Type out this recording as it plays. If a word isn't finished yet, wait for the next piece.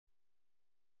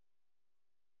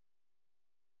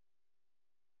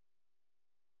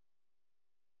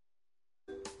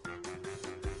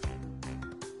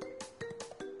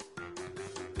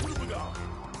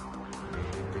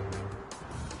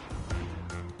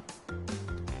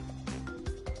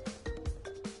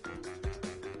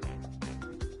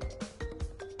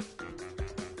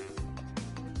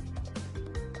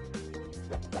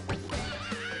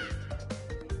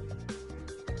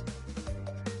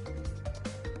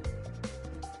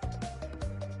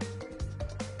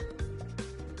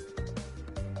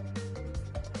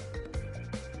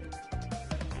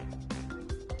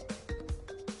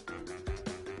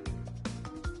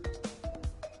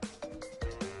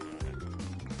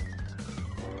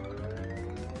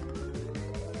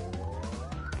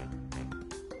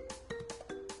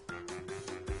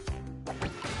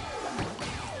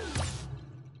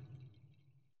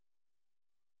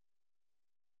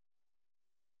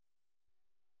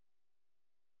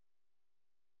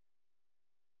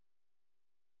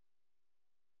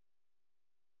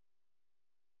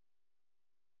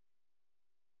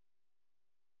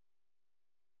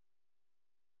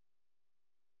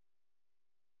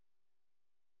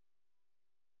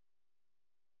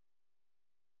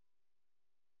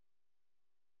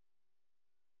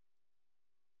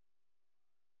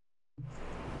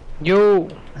Yo!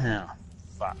 Oh,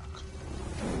 fuck.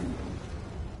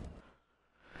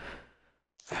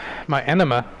 My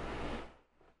enema.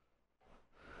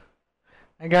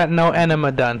 I got no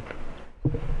enema done.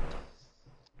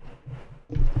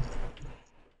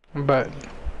 But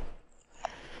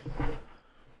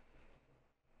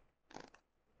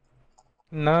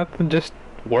nothing, just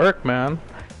work, man.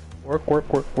 Work,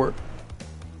 work, work, work.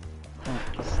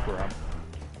 Scrub.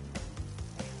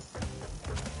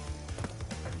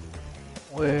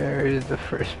 Where is the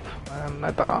first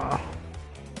planet?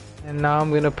 And now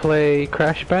I'm gonna play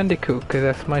Crash Bandicoot, cause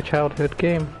that's my childhood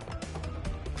game.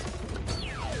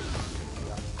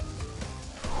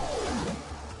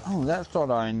 Oh, that's what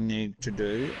I need to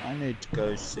do. I need to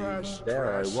go see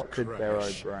Barrow. What did Barrow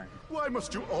bring? Why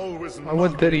must you always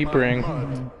What did he bring?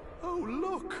 Oh,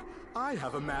 look! I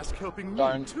have a mask helping me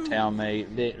Don't too. tell me.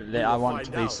 I want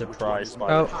to be surprised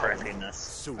by the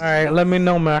crappiness. Alright, let me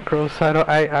know, Macros. I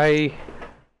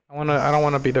don't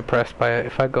wanna be depressed by it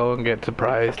if I go and get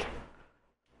surprised.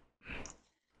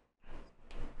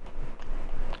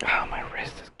 Oh, my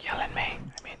wrist is killing me.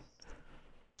 I mean,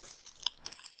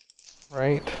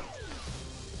 right?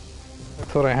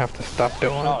 That's what I have to stop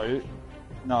doing.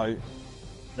 No,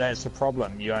 that's the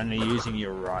problem. You're only using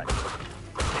your right.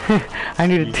 I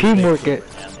need to teamwork it.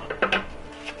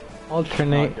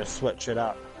 Alternate. No, just switch it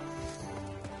up.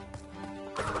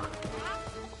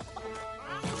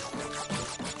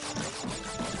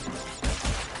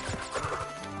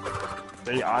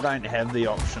 See, I don't have the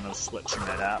option of switching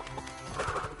it up.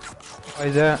 Why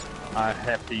is that? I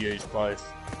have to use both.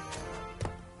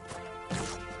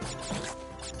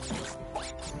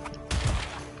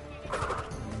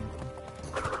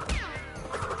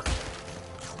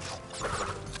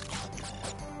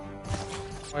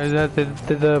 Why is that?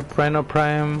 Did the Rhino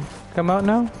Prime come out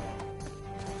now?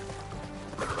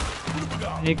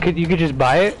 You could just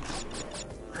buy it?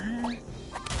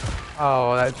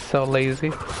 Oh, that's so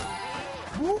lazy.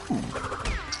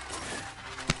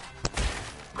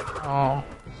 Oh.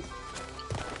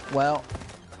 Well,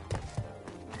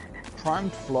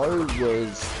 Primed Flow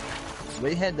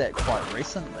we had that quite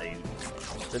recently,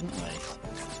 didn't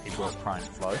we? He bought Primed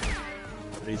Flow,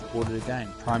 but he's bought it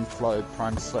again. Primed Flow,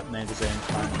 Primed Slip Magazine,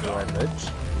 Primed Ravage,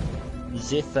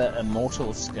 Zephyr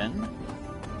Immortal Skin,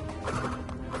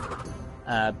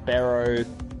 Barrow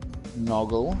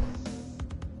Noggle,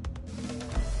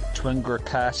 Twin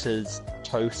Grakata's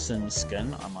Tosin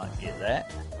Skin, I might get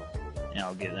that. And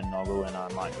I'll get the Noggle and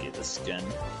I might get the skin.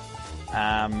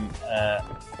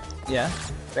 Yeah,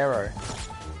 Barrow.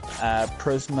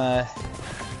 Prisma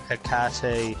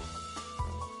Hecate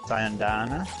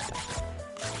Sayandana.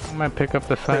 I might pick up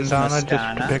the Sandana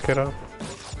just to pick it up.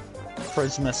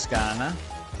 Prisma Scana.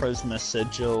 Prisma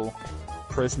Sigil.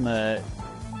 Prisma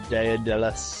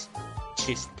Daedalus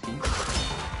Chest Piece.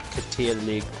 Katia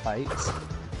Leg Plates.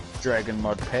 Dragon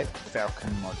Mod Pack.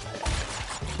 Falcon Mod Pack.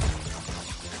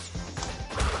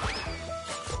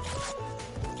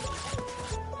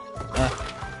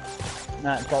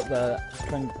 No, it got the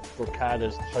Twin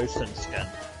Grakata's Tosin skin.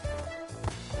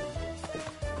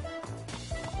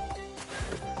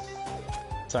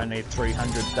 It's only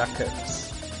 300 ducats.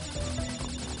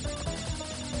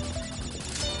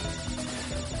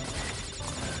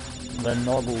 The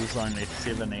Noggle's only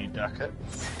 70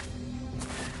 ducats.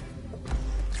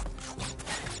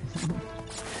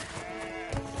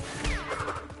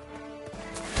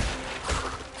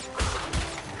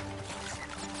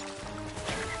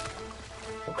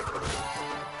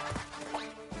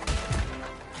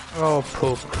 Oh,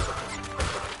 poop.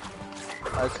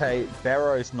 Okay,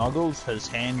 Barrow's Noggles, his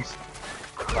hands,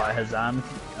 like his arm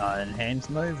and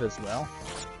hands move as well.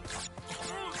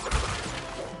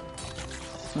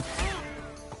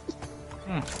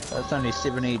 That's only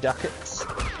 70 ducats.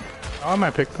 Oh, I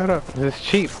might pick that up. It's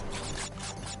cheap.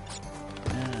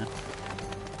 Yeah.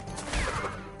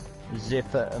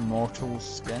 Zephyr Immortal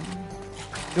Skin.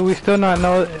 Do we still not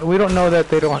know? We don't know that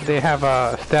they have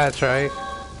stats, right?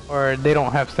 Or they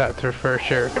don't have stats for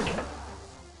sure.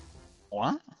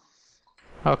 What?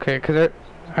 Okay, because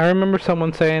I remember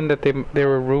someone saying that they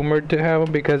were rumored to have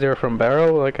them because they were from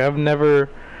Barrow. Like, I've never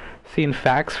seen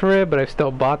facts for it, but I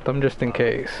still bought them just in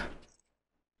case.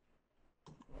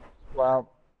 Well,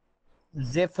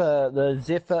 the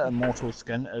Zephyr Immortal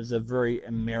Skin is a very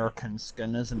American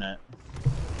skin, isn't it?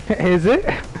 Is it?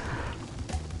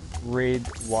 Red,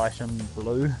 white and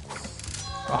blue.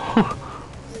 Oh.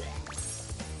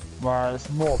 Well, it's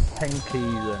more pinky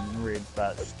than red,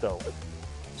 but still.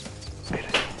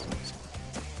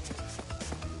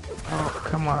 Oh,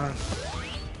 come on.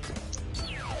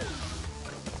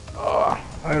 Oh,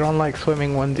 I don't like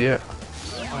swimming ones yet.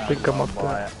 I think I'm up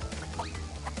to it.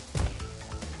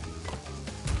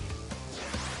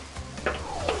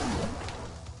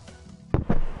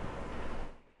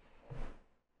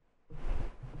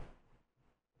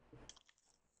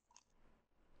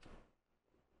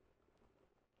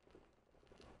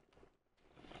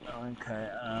 Okay,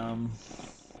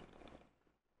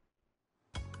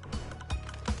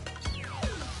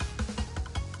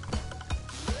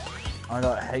 I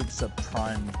got heaps of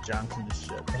prime junk and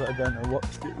shit, but I don't know what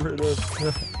to get rid of.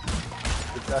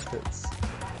 The jackets.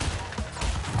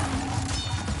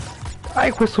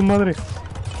 Ay, pues su madre.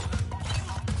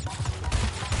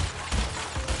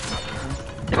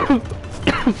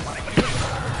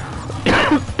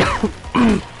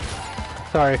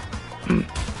 Sorry.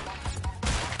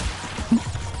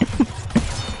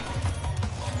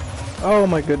 Oh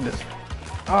my goodness.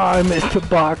 Oh, I missed the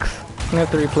box. I'm gonna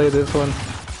have to replay this one.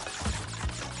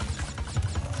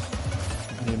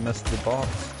 You missed the box.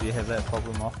 Do you have that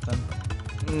problem often?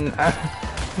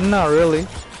 Not really.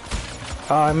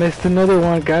 Oh, I missed another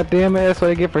one. God damn it, that's what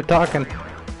I get for talking.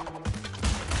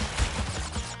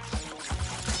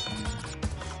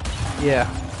 Yeah.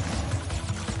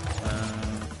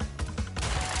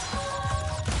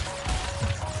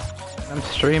 I'm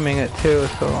streaming it too,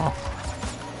 so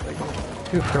like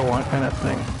 2 for 1 kind of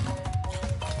thing.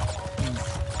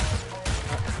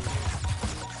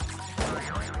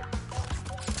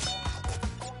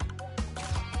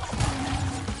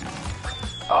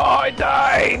 Oh, I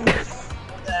died!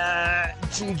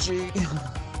 GG.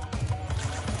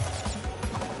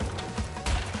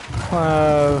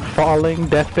 Falling,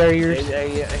 death barriers.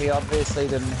 He obviously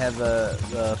didn't have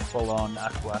the full-on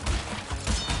aqua.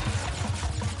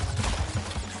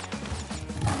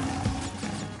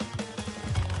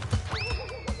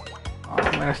 Oh,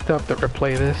 I'm gonna still have to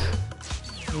replay this.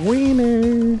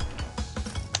 Wiener!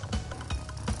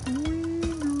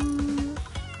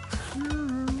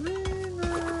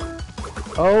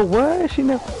 Oh, what? She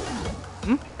never.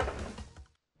 Hmm?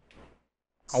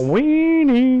 A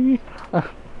weenie!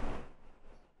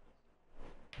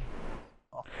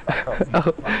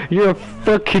 Oh, you're a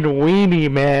fucking weenie,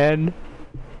 man!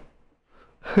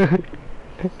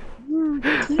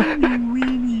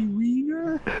 Weenie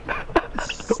wiener.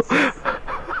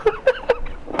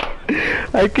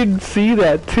 I can see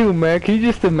that too, man. Can you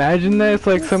just imagine that? It's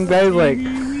like some guy's like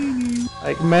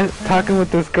talking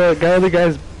with this guy, other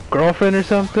guy's girlfriend or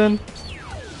something.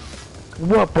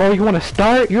 What, bro? You want to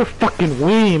start? You're a fucking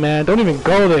weenie, man. Don't even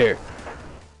go there.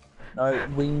 No,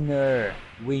 wiener.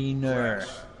 Wiener.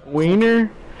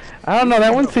 Wiener? I don't know.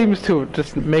 That one seems to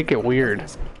just make it weird.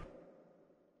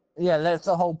 Yeah, that's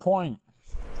the whole point.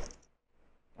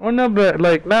 Oh no, but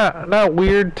like not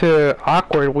weird to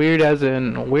awkward. Weird as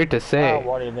in weird to say. Oh,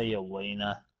 whatever, you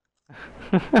wiener.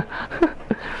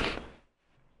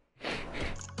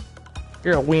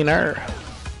 You're a wiener.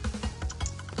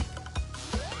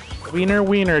 Wiener,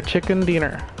 wiener, chicken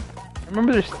dinner. I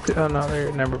remember there's. Oh no,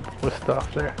 there never was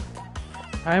stuff there.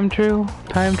 Time trial?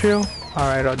 Time trial?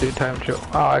 Alright, I'll do time trial.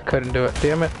 Oh, I couldn't do it.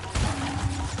 Damn it.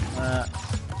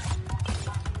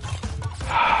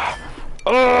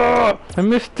 Oh, I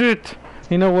missed it.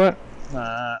 You know what?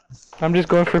 I'm just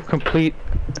going for complete.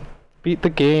 Beat the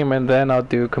game and then I'll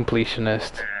do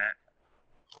completionist.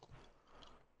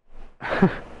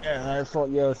 Yeah,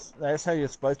 that's how you're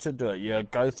supposed to do it. You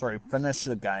go through, finish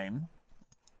the game,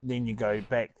 then you go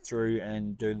back through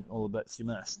and do all the bits you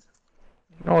missed.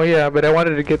 Oh yeah, but I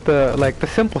wanted to get the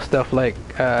simple stuff, like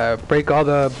break all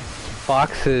the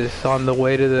boxes on the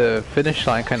way to the finish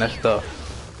line kind of stuff.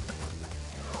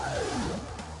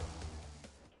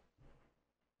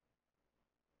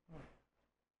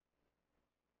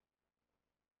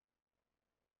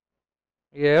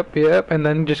 Yep, and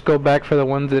then just go back for the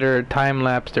ones that are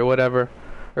time-lapsed or whatever,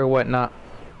 or whatnot.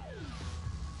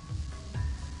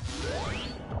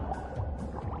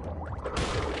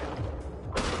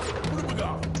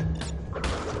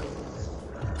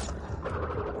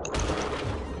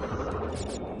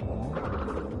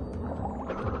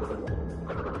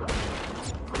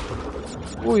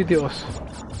 Uy, Dios.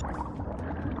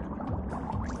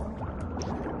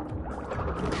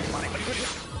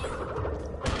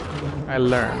 I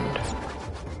learned.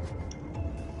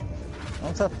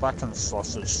 What's a fucking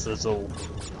sausage sizzle?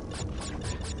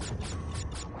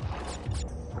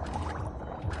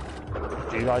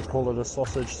 Do you guys call it a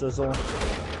sausage sizzle?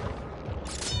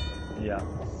 Yeah.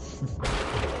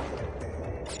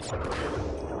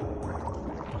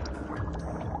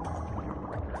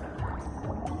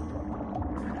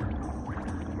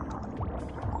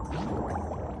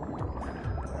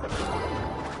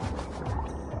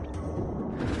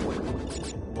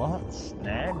 What?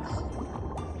 Snags?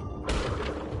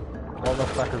 What the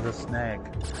fuck is a snag?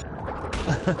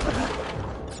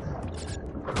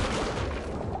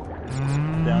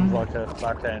 Sounds like a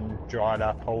fucking dried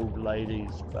up old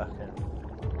lady's fucking...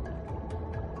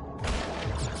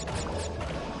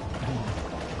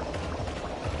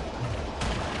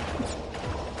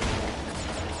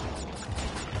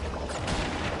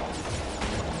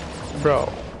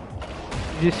 Bro,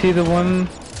 did you see the one?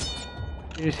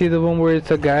 Did you see the one where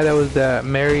it's a guy that was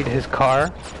married his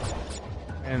car,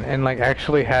 and like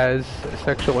actually has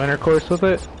sexual intercourse with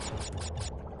it?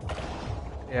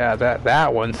 Yeah,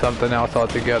 that one's something else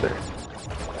altogether.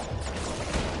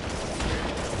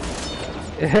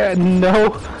 Yeah,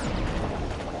 no.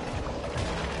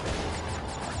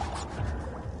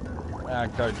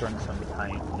 Go drink some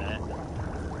paint, man.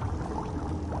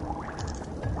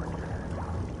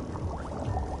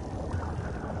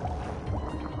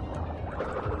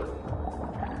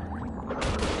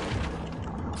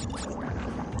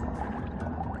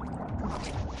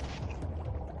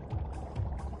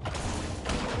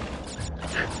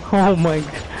 Oh my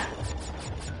god.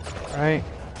 Right.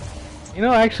 You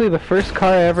know, actually the first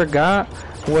car I ever got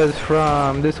was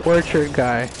from this orchard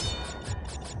guy.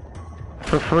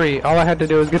 For free. All I had to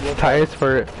do was get the tires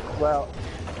for it. Well,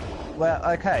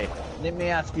 okay. Let me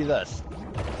ask you this.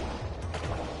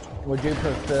 Would you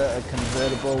prefer a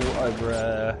convertible over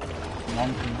a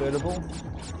non-convertible?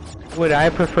 Would I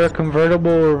prefer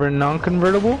convertible over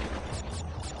non-convertible?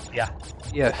 Yeah.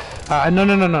 Yes.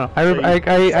 No.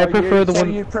 I prefer the one. So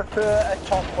you prefer a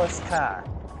topless car?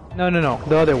 No.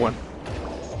 The other one.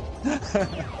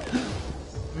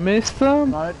 Mister.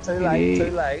 No, too late.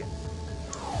 Too late.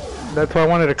 That's why I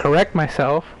wanted to correct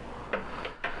myself.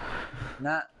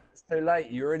 Nah, it's too late.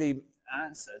 You already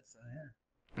answered. So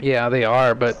yeah. Yeah, they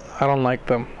are, but I don't like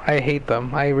them. I hate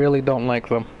them. I really don't like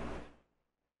them.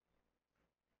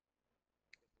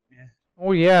 Yeah.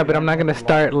 Oh yeah, but I'm not gonna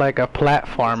start like a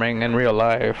platforming in real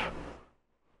life.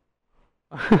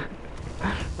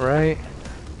 Right?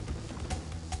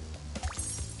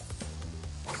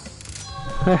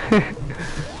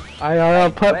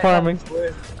 IRL platforming.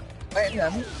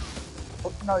 Platinum,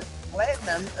 no,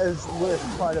 platinum is worth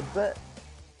quite a bit.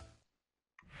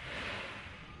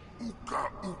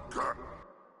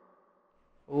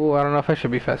 Ooh, I don't know if I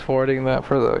should be fast forwarding that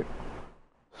for the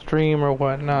stream or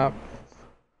whatnot.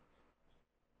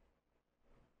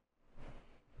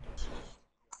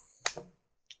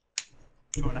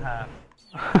 Two and a half.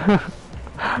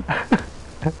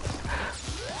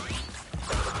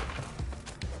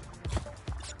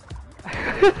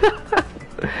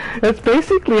 That's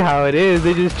basically how it is.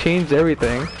 They just changed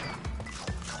everything.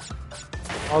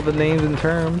 All the names and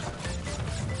terms.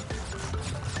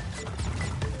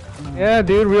 Yeah,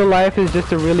 dude, real life is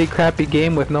just a really crappy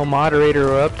game with no moderator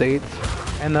or updates.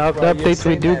 And the updates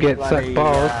we do get suck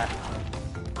balls.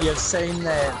 You've seen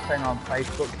that thing on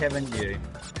Facebook, haven't you?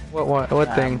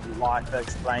 What thing? Life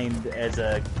explained as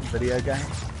a video game?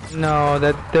 No,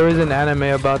 that there was an anime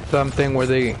about something where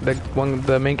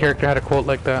the main character had a quote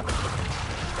like that.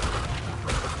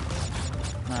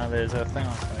 No, there's a thing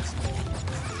on Facebook.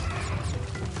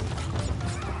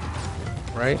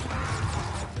 Right?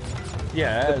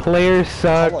 Yeah. The players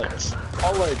suck.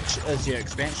 College is your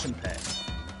expansion pack.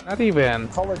 Not even.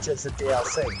 College is a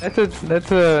DLC. That's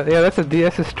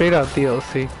a straight out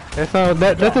DLC. That's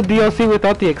a DLC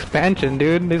without the expansion,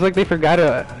 dude. It's like they forgot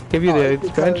to give you the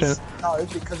expansion. No,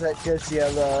 because it gives you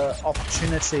the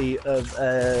opportunity of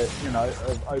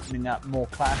of opening up more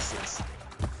classes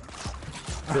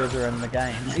further in the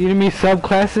game. You mean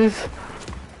subclasses?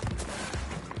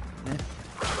 Yeah.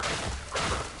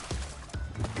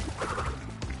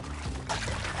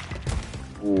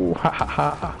 Ooh, ha ha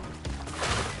ha.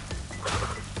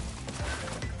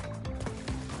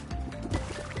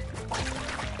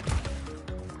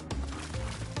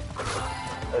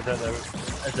 Is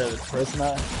it the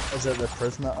prisoner? Is it the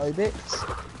prisoner Obex?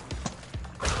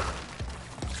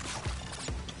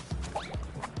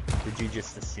 Did you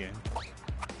just assume?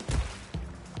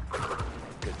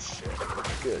 Good shit.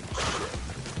 Good shit.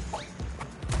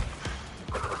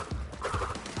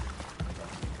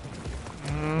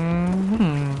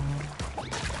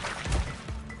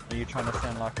 Are you trying to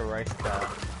sound like a race car?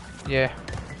 Yeah.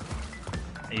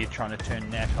 Are you trying to turn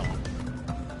that on?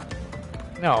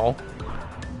 No.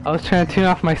 I was trying to tune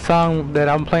off my song that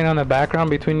I'm playing on the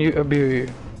background between you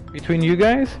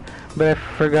guys, but I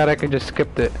forgot I could just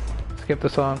skip the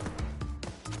song.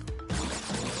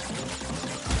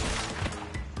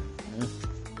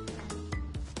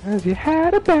 Cause you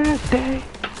had a bad day.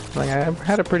 Like I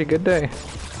had a pretty good day.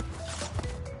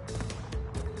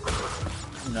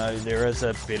 No, there is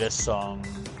a better song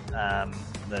than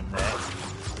that.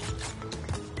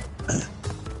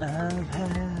 I've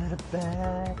had a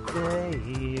bad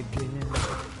day again.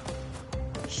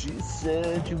 She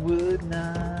said you would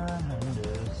not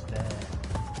understand.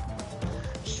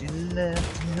 She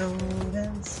left a note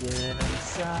and said I'm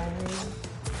sorry.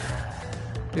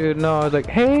 Dude, no, I was like,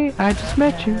 hey, I just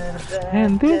met you,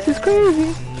 and this is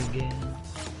crazy.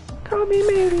 Call me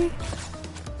maybe.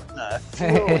 No,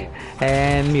 fuel.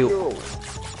 And mute.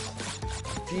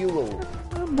 Fuel.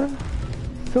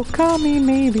 So call me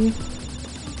maybe.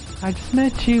 I just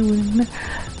met you and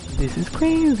this is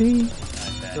crazy.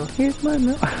 Okay. So here's my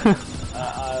no.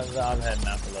 I've had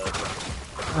enough of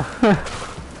those.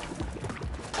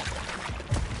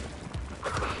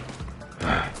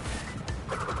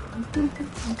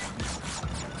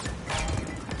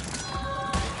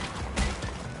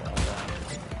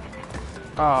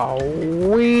 Oh,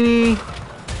 weenie.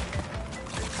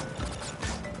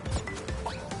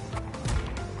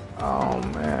 Oh,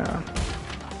 man.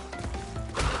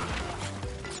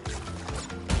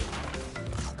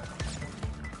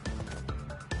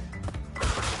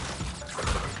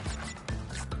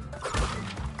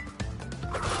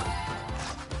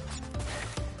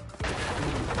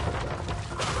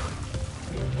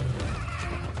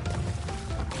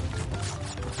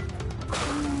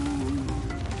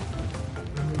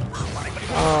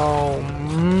 Oh,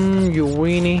 you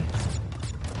weenie.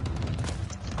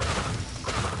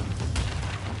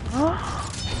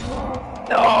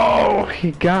 No,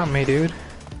 he got me, dude.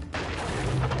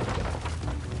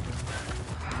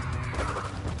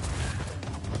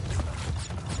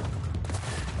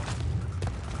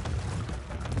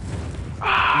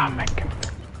 Ah, my God.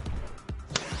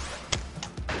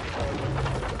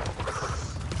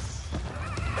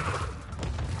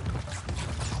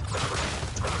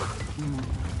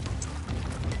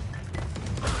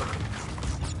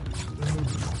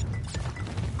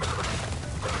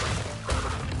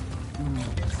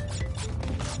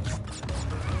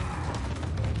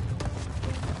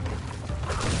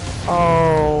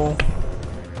 Oh.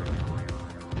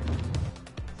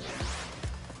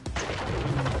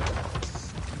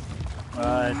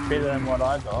 It's better than what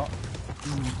I got.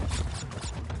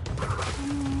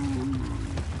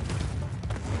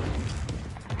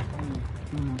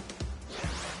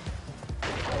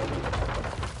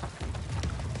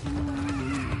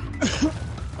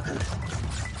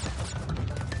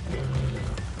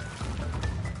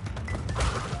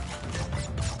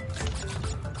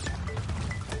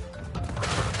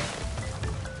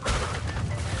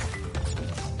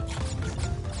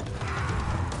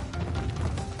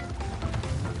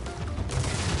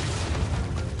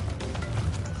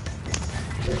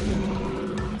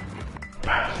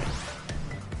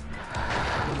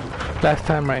 Last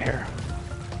time right here.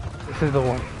 This is the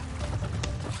one.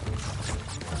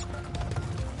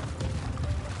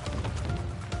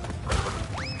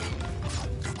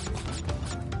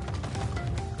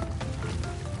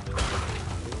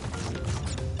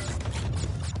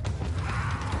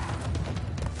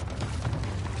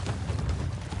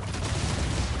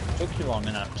 Took you long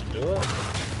enough to do it.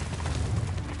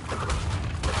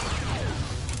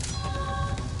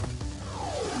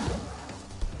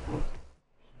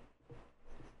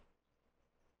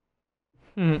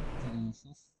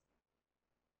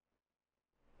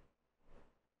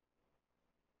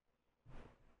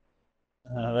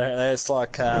 That's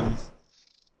like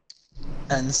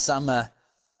in summer,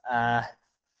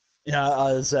 you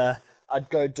know, I'd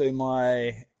go do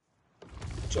my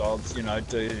jobs, you know,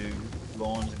 do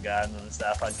lawns and gardens and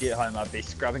stuff. I'd get home, I'd be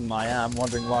scrubbing my arm,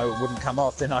 wondering why it wouldn't come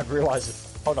off. Then I'd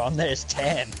realise, hold on, there's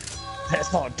tan.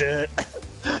 That's not dirt.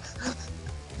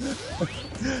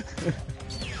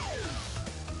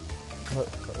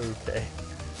 Okay.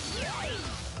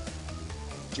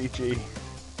 GG.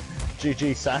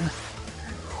 GG, son.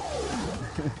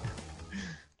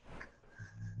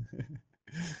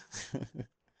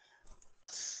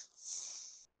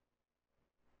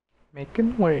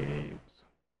 Making waves.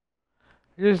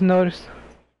 I just noticed.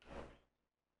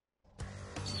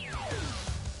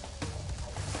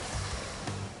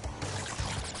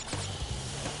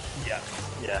 Yeah,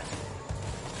 yeah.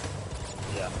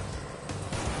 Yeah.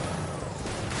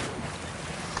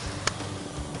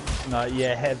 No, you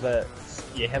have a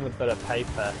bit of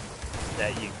paper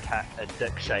that you cut a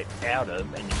dick shape out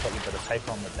of, and you put a bit of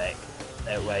paper on the back.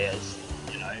 That way, as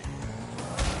you know,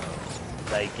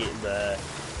 they get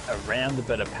around a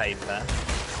bit of paper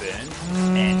burned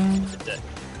and the dick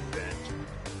burned.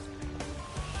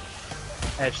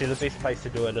 Actually, the best place to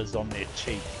do it is on their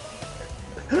cheek.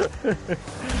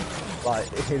 Like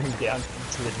heading down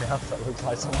into their mouth, so it looks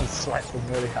like someone slapped them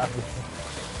really hard.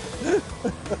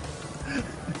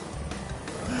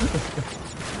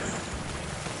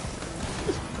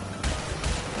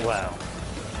 Wow.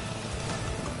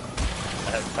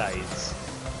 That fades.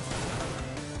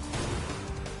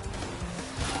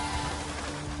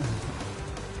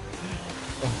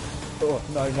 Oh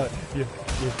no, you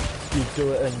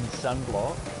do it in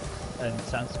sunblock and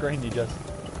sunscreen. You just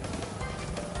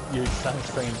use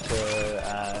sunscreen to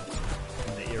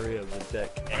in the area of the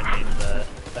dick, and then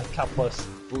a couple of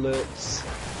splurts.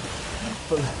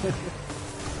 Oh,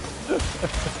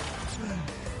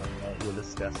 you're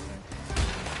disgusting.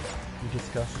 You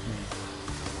disgust me.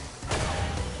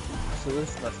 So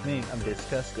this must mean I'm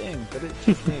disgusting, but it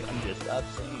just means I'm just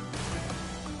obscene.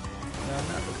 No, I'm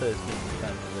not the first thing to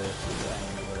come to this.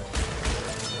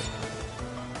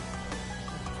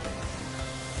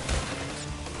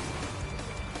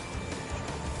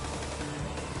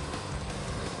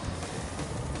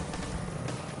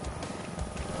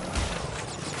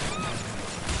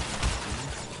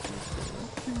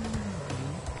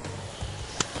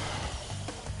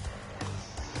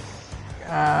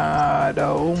 God,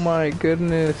 oh my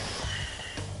goodness.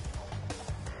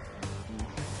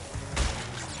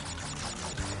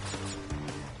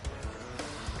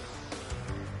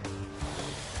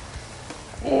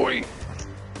 Oi.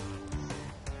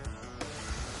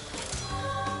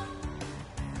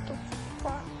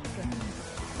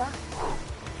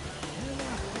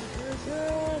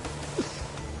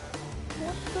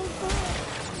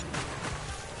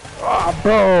 Oh,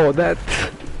 bro, that's...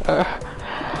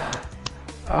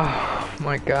 Oh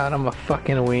my god, I'm a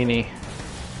fucking weenie.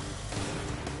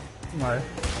 No,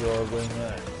 you're a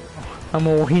wiener. I'm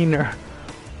a wiener.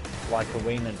 Like a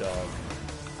wiener dog.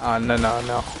 Oh, no, no,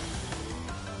 no.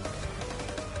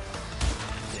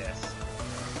 Yes.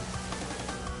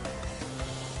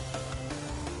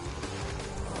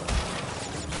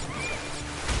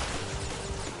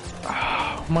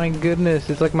 Oh my goodness,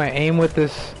 it's like my aim with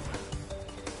this...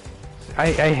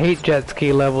 I hate jet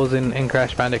ski levels in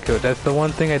Crash Bandicoot. That's the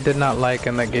one thing I did not like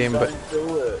in that game, but... Don't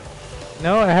do it.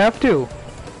 No, I have to!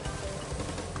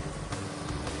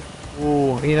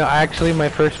 Ooh, you know, actually my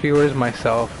first viewer is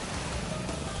myself.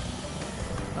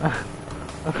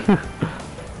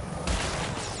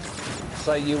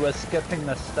 So you were skipping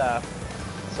the stuff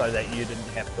so that you didn't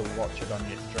have to watch it on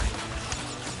your stream.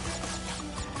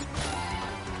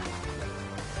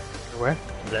 Where?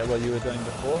 Is that what you were doing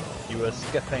before? You were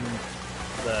skipping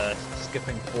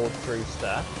forward through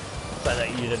stuff so that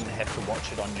you didn't have to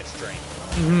watch it on your stream.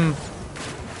 Mm-hmm.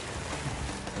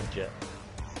 Legit.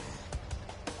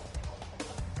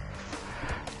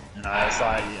 You know, it's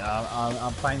like,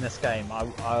 I'm playing this game, I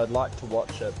would like to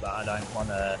watch it, but I don't want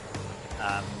to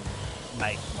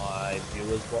make my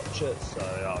viewers watch it, so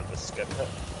I'll just skip it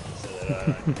so that I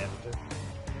don't have to.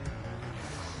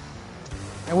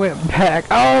 I went back.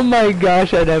 Oh my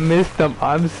gosh, and I missed them.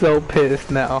 I'm so pissed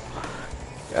now.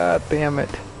 God damn it.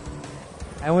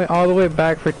 I went all the way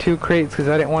back for 2 crates because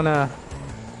I didn't want to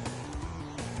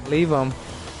leave them.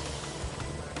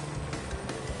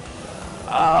 Oh,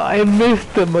 I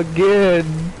missed them again.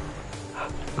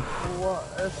 What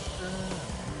is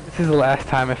that? This is the last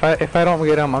time. If I don't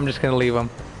get them, I'm just gonna leave them.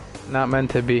 Not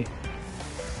meant to be.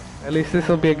 At least this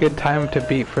will be a good time to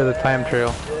beat for the time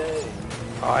trial.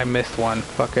 Oh, I missed one.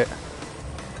 Fuck it.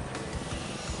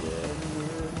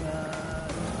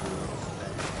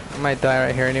 I might die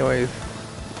right here anyways.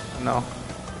 No.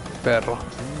 Better.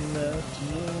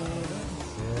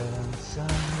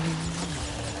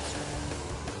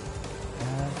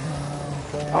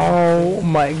 Oh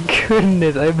my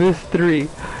goodness, I missed 3.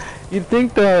 You'd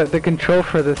think the control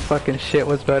for this fucking shit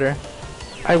was better.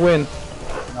 I win.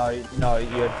 No,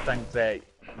 you'd think that,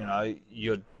 you know,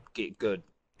 you'd get good.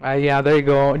 Yeah, there you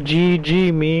go.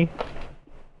 GG me.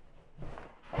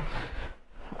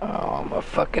 Oh, I'm a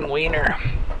fucking wiener.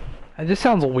 It just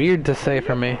sounds weird to say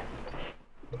for me.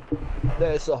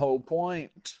 That's the whole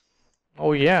point.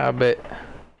 Oh yeah, but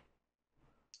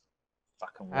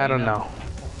Fucking wiener. I don't know.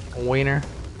 A wiener.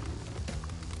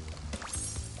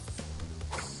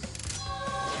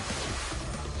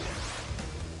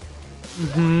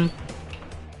 Mm-hmm.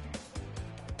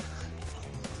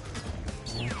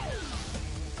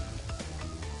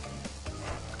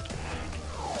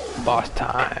 Boss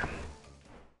time.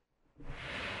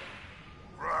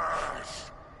 Rash,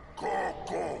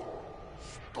 Coco,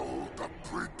 stole the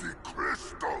pretty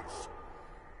crystals.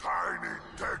 Tiny,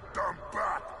 take them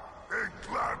back in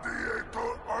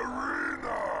Gladiator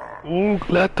Arena. Ooh,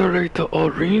 Gladiator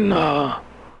Arena.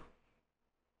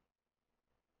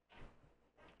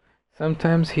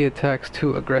 Sometimes he attacks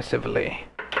too aggressively.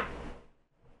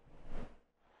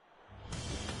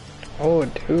 Oh,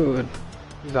 dude.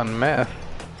 He's on meth.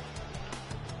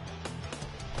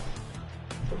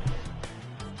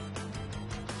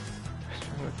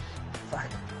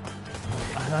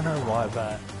 I don't know why,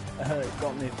 but it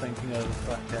got me thinking of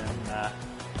fucking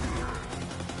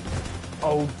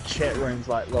old chat rooms,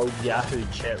 like old Yahoo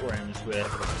chat rooms where,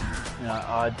 you know,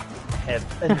 I'd have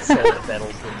insult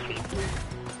battles with people.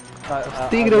 I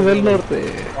Tigres del literally, Norte.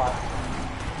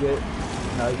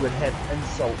 like, we'd have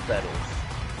insult battles,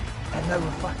 and they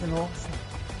were fucking awesome.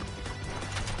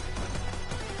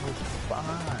 It was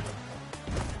fun.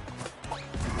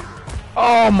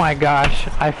 Oh my gosh,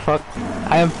 I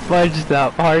am fudged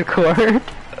up hardcore.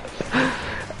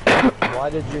 Why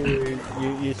did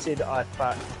you said I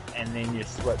fucked and then you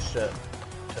switched it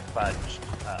to fudged?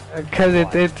 Because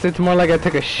it's more like I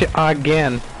took a shit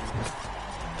again.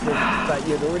 But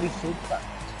you'd already said fuck.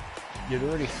 You'd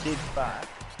already said fuck.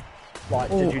 Like,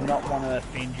 did you not want to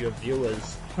offend your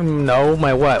viewers? No,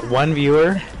 my what? One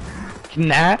viewer?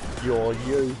 Nat?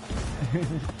 You.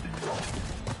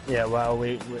 Yeah, well,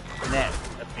 Nat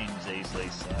offends easily,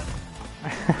 so.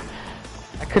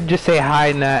 I could just say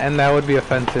hi, Nat, and that would be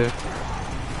offensive.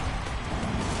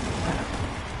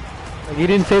 Like, you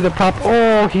didn't say the proper.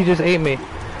 Oh, he just ate me.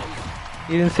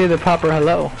 You didn't say the proper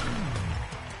hello.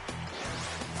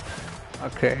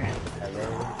 Okay.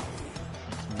 Hello,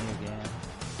 it's me again.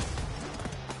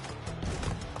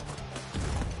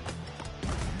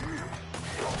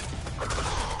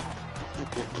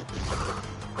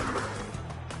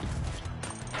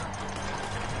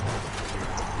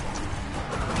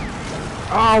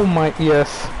 Oh my,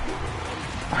 yes.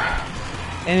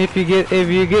 And if you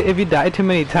die too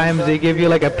many times, they give you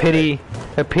like a pity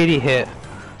hit.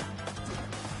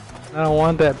 I don't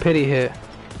want that pity hit.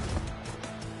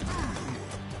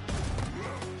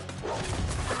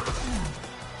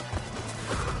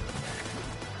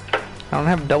 I don't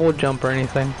have double jump or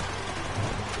anything.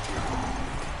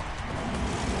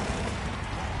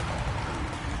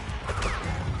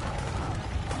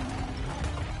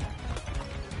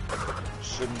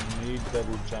 Shouldn't need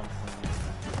double jump.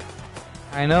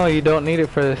 I know you don't need it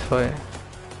for this fight.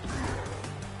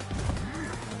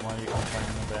 Why are you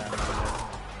complaining about it?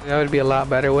 That would be a lot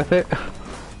better with it.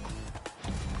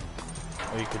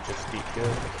 Or you could just get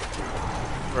good.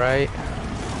 Right.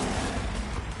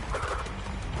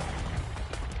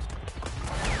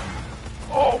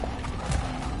 Oh!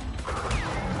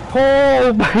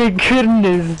 Oh my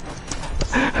goodness!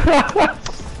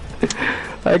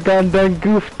 I got done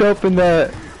goofed up in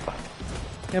that.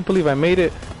 Can't believe I made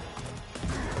it.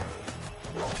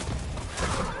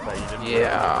 But you didn't.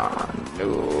 Yeah,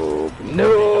 noob,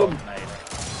 noob.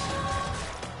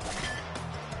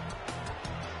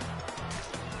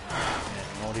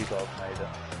 Yeah, Naughty Dog made it.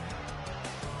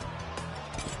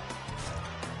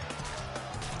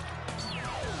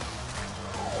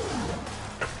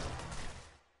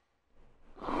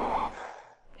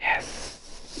 Yes.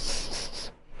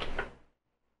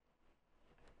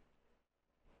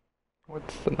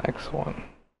 What's the next one?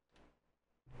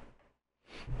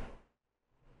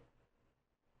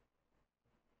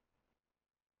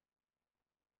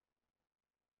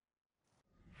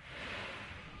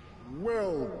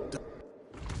 Well done.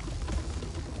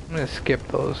 I'm gonna skip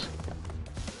those.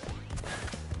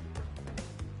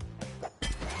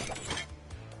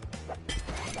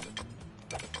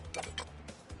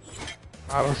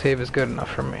 Autosave is good enough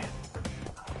for me.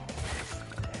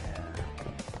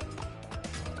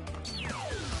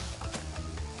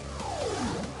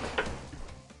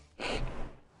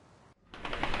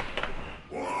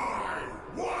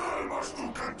 Why must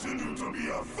you continue to be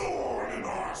a thorn in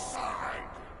our side?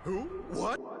 Who?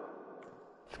 What?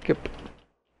 Skip.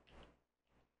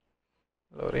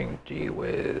 Loading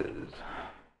G-Wiz.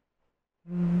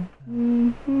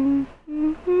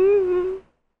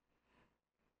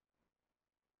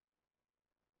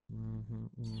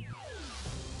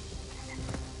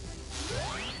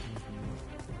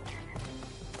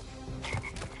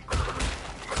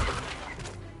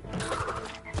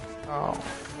 Oh.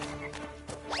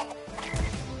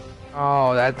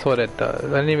 Oh, that's what it does. I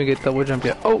didn't even get double jump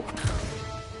yet. Oh!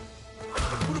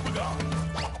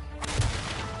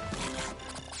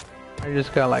 I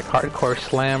just got like hardcore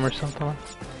slam or something.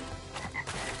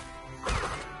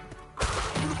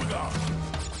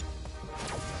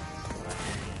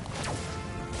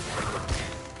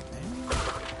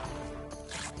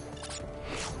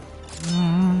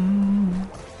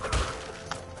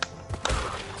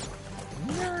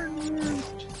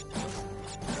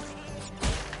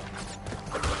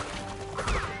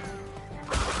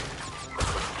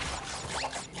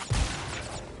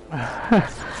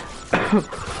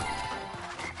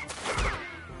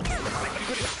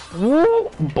 Woo!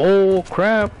 Bull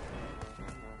crap.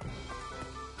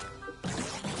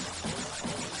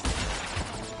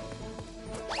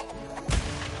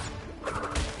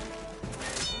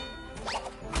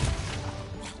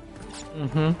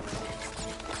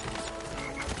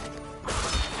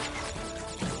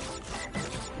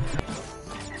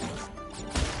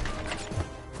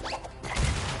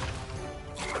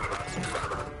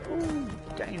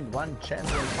 gained one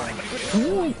champion point.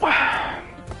 Ooh.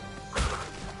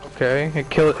 Okay, it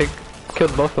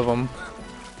killed both of them.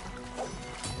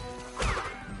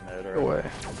 Murder. Go away.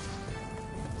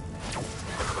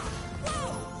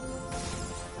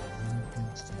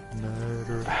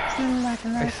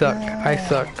 I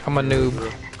suck. I'm a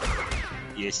noob.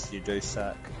 Yes, you do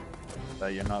suck.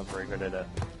 But you're not very good at it.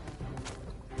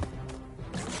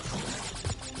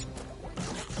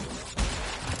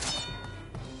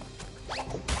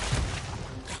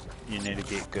 You need to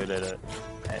get good at it.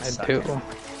 At I sucking. do.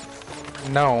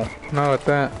 No, not at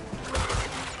that.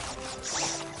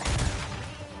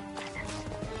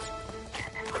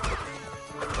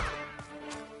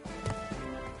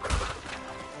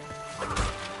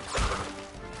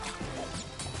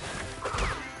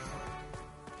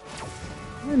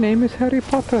 My name is Harry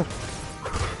Potter.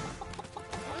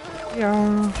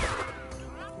 Yeah.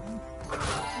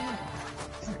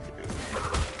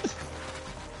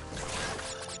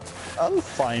 I'll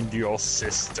find your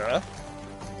sister.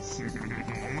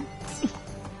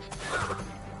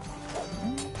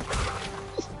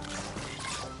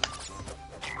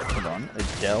 Hold on, a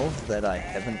delve that I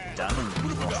haven't done in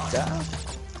Lockdown?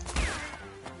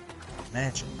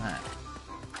 Imagine that.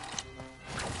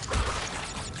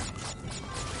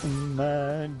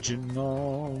 Imagine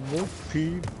all the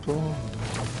people.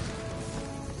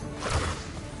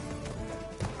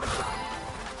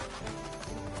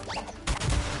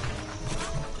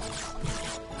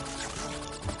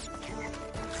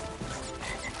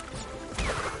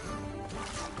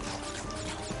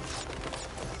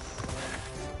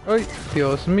 Oh,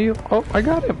 Dios mío. Oh, I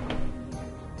got him.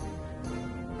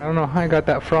 I don't know how I got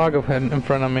that frog of him in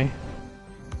front of me.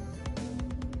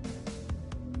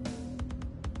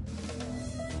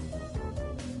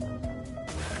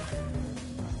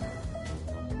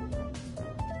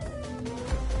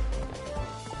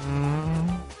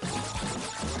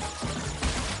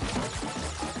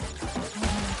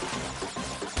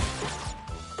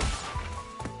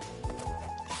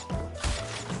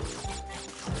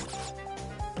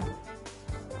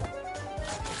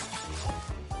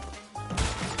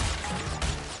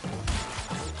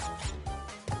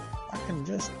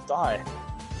 Just die.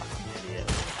 Idiot.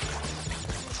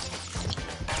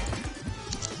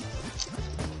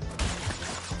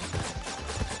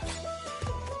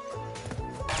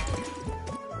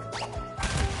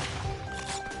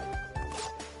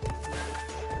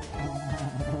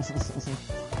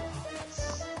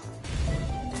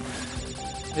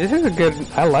 This is a good.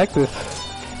 I like this.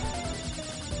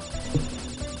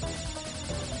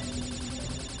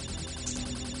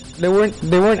 They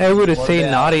weren't able to say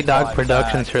Naughty Dog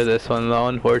Productions for this one though,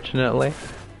 unfortunately.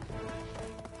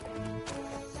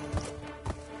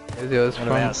 It was what from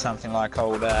about something like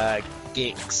old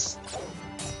Gex?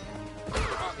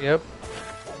 Yep.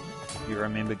 You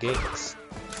remember Gex?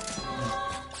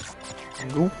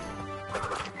 Oop.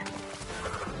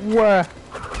 What?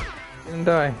 Didn't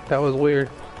die. That was weird.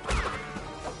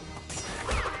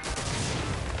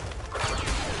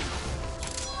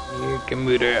 You can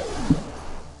move it.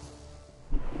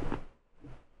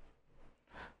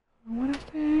 What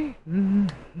is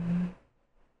that?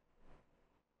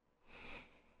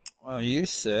 Well, you,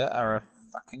 sir, are a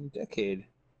fucking dickhead.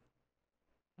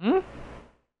 Hmm?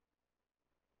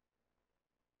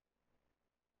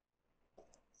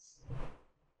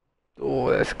 Oh,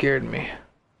 that scared me.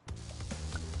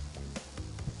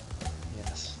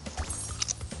 Yes.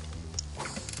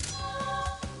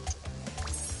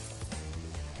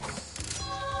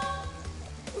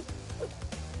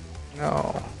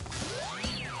 No.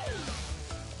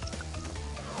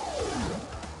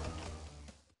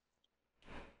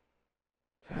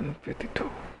 And 52.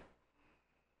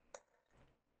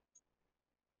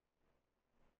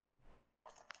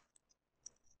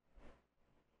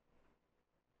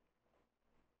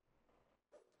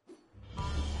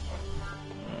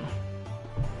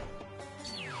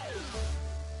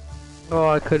 Oh,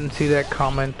 I couldn't see that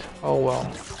comment. Oh well.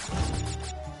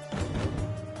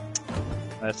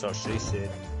 That's what she said.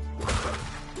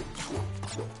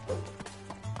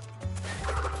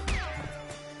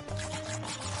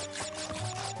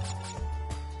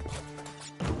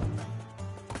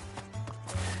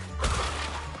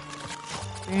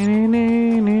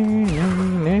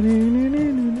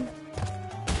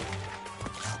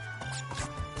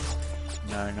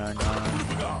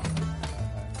 No.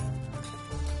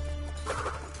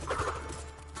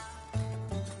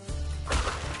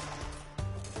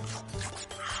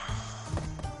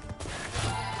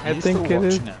 I think it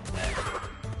is.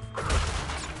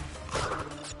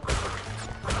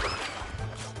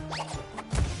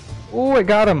 Oh, I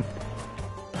got him.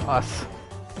 Us.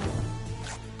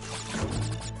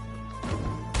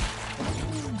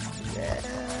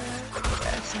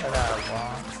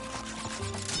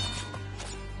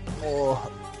 Or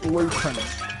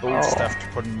blueprints to build stuff to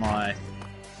put in my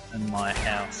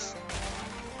house.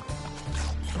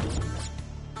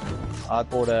 I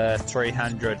bought a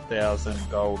 300,000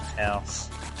 gold house.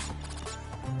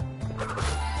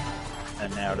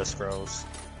 And now the scrolls.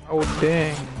 Oh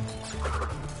dang.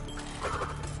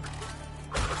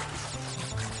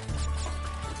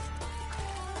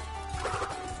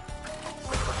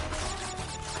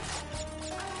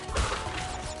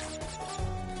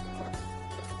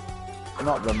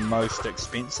 Not the most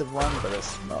expensive one, but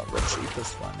it's not the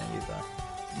cheapest one either.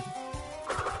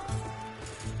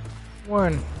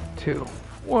 1, 2,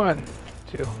 1,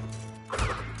 2.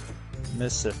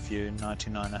 Miss a few,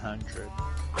 99, 100.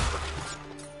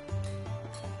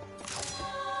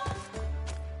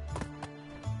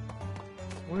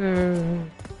 Well,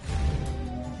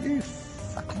 You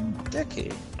fucking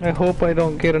dickhead. I hope I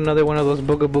don't get another one of those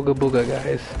booga booga booga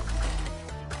guys.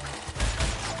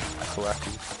 That's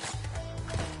lucky.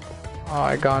 Oh,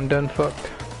 I gone done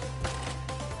fucked.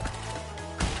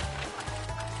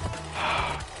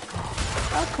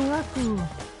 Aku, aku.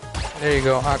 There you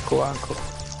go, aku, aku.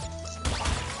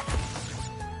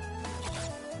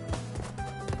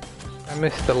 I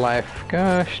missed the life.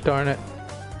 Gosh darn it.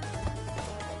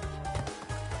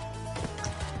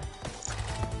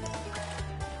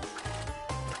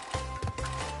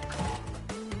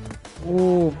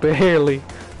 Ooh, barely.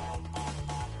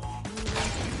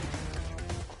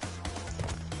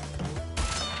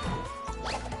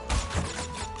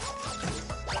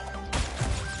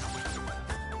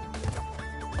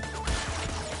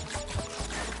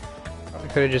 I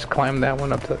could have just climbed that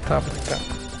one up to the top like that.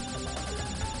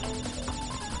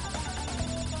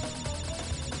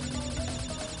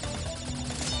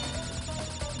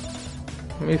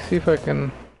 Let me see if I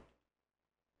can...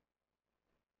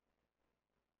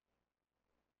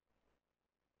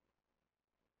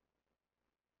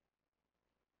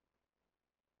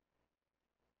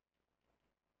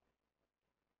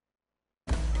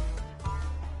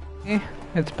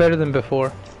 It's better than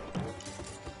before.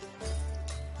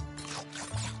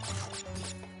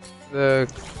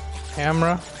 The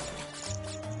camera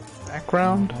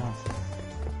background,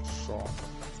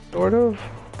 sort of.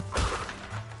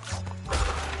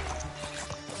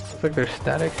 Looks like they're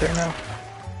static right now.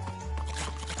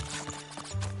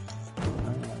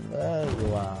 There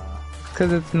you are.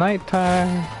 Cause it's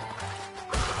nighttime.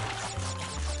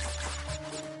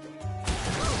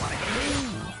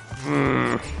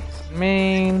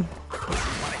 Man.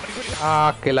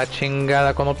 Ah, que la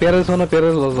chingada. Cuando pierdes uno,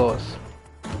 pierdes los dos.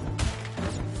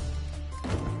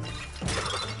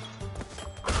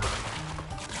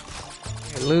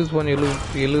 You lose one, you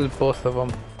lose both of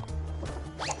them.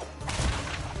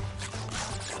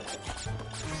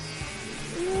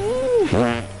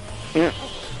 You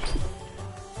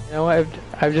know what?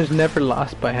 I've just never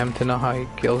lost by him to know how he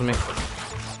kills me.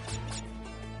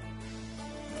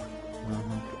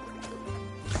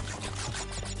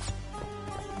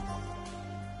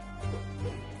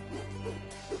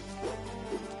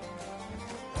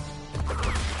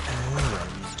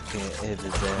 Over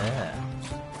there.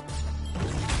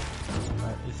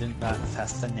 Isn't that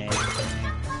fascinating?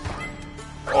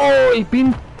 Oh, ich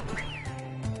bin...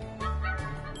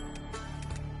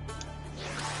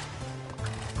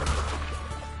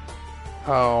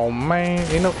 Oh man,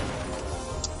 you know...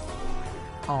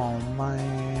 Oh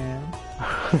man.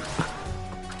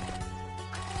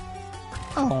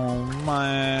 Oh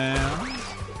man.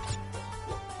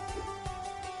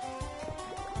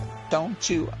 Don't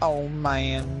you oh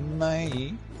man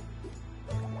me.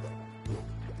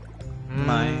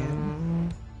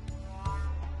 Man.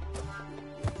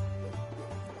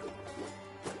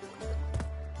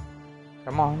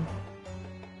 Come on.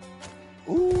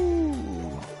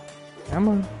 Ooh. Come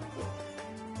on.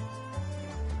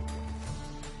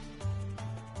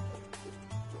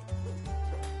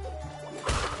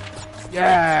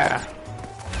 Yeah!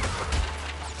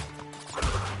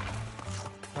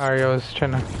 Sorry, I was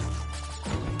trying to...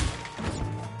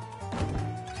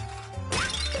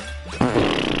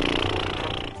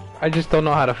 I just don't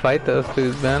know how to fight those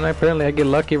dudes, man. Apparently I get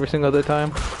lucky every single other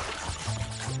time.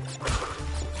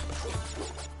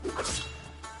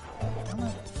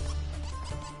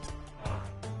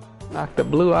 Knock the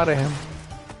blue out of him.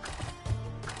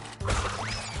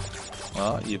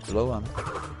 Well, you blew him.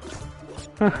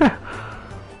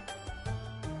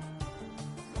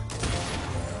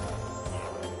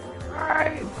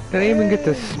 Alright. Did I even get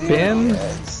to spin?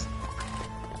 Yes.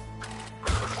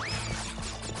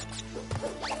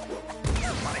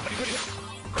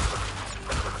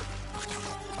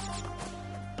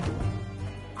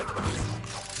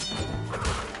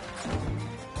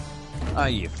 Oh,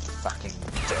 you fucking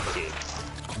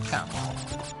dickhead. Come on.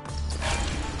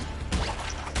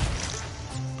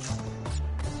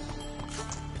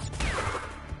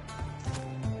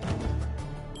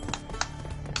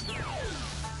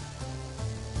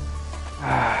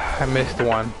 I missed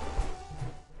one.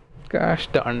 Gosh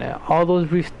darn it. All those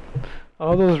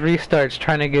restarts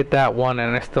trying to get that one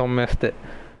and I still missed it.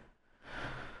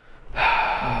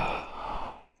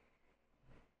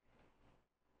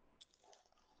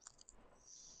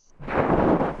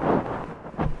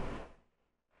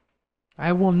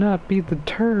 I will not be the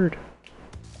turd.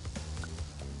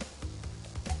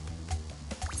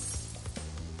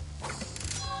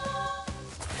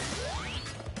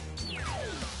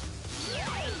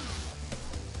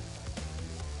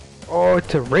 Oh,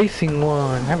 it's a racing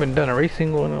one. I haven't done a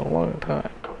racing one in a long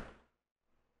time.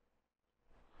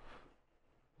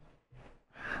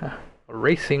 A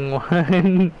racing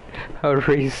one. A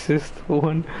racist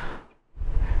one.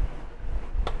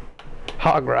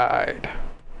 Hog ride.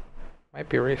 Might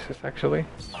be racist actually.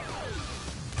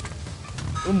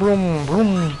 Boom boom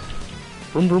boom.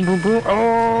 Boom boom boom boom.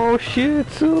 Oh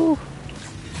shit, so.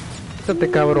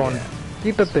 Quítate, cabrón.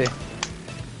 Quítate.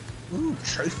 Ooh,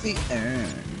 trophy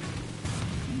earned.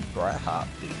 Bright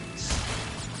heartbeats.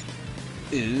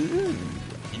 Ooh.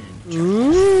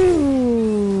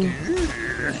 Ooh.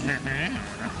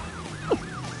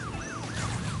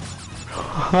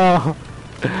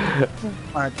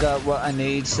 I got what I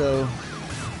need, so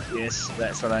yes,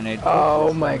 that's what I need.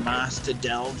 Oh my god. Master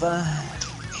Delver,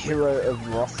 Hero of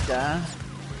Rothgar.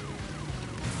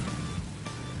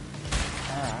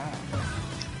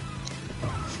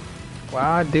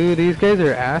 Wow, dude, these guys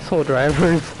are asshole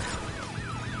drivers.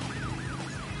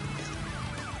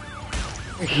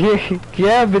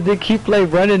 Yeah, but they keep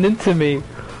like running into me.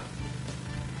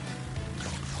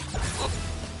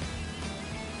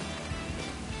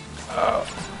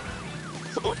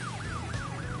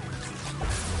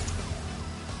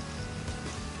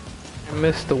 I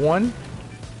missed the one.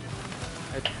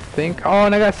 I think. Oh,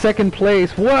 and I got second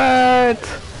place. What?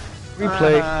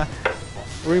 Replay.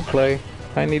 Replay.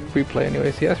 I need replay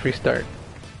anyways. Yes, restart.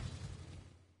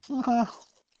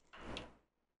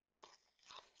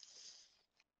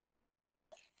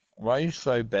 Why are you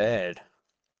so bad?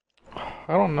 I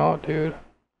don't know, dude.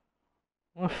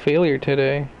 I'm a failure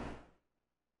today.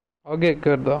 I'll get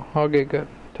good though. I'll get good.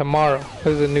 Tomorrow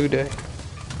is a new day.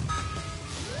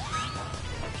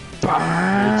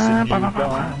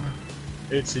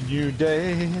 It's a new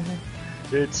day.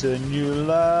 It's a new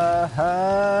life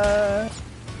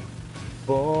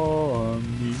for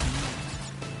me.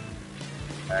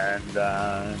 And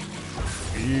I'm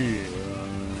here.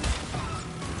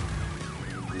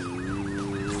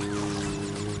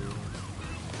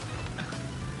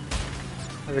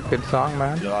 That's a good song,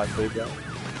 man. You like Buble?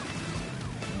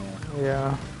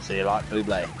 Yeah. So you like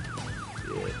Buble? Yeah.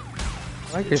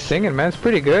 I like your singing, man. It's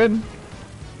pretty good.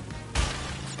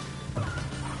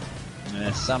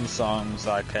 Yeah, some songs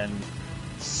I can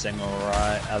sing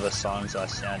alright, other songs I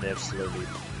sound absolutely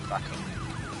fucking...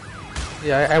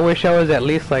 Yeah, I wish I was at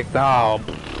least like that. Oh,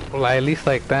 well, at least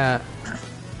like that.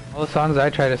 All the songs I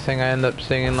try to sing, I end up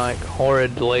singing like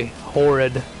horridly.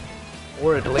 Horridly.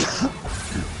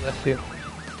 Bless you.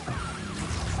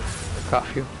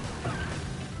 Cough you.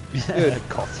 Dude.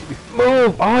 Coffee.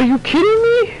 Move! Oh, are you kidding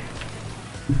me?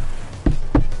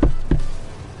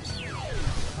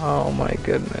 Oh my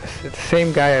goodness. It's the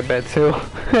same guy, I bet, too.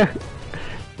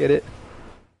 Get it?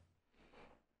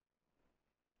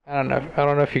 I don't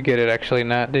know if you get it actually.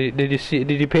 Not. Did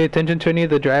you pay attention to any of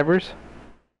the drivers?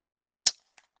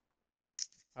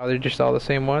 Oh, they're just all the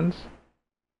same ones?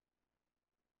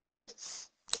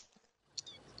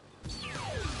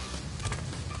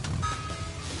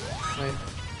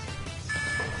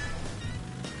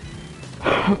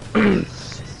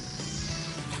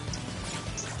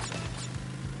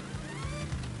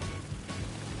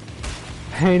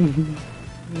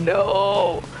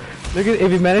 No. Look at,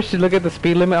 if you manage to look at the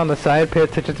speed limit on the side, pay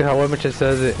attention to how much it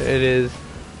says it is.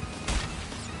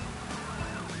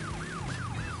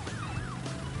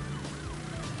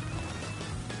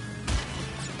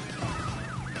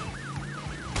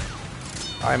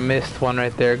 I missed one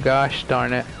right there. Gosh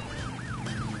darn it.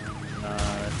 No.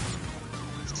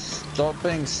 Stop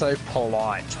being so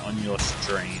polite on your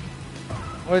stream.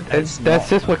 What? That's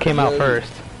just what came out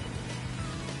first.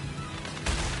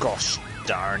 Gosh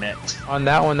darn it. On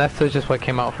that one, that's just what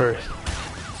came out first.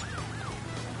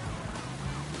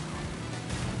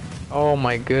 Oh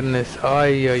my goodness.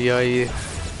 Ay ay ay.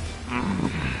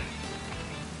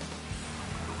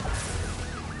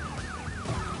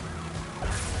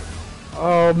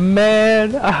 Oh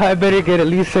man, I better get at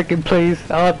least second place.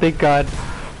 Oh, thank God.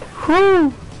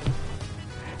 Whew.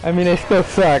 I mean, I still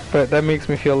suck, but that makes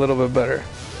me feel a little bit better.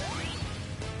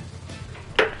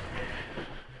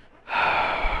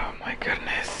 Oh my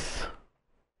goodness.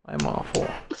 I'm awful.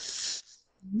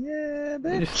 Yeah, Let me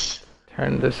bitch. just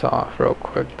turn this off real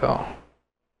quick though.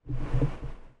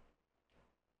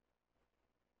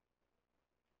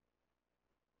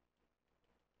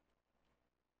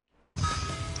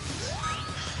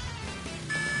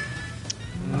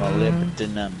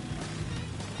 Molybdenum.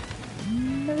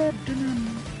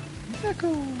 Molybdenum.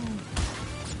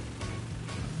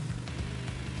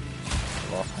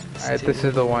 Alright, this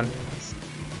is the one.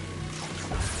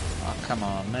 Oh, come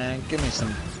on, man. Give me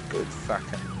some good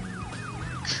fucking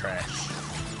trash.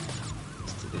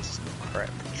 Let's do this some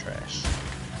crap trash.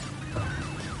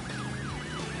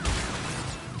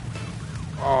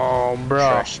 Oh,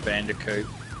 bro. Crash Bandicoot.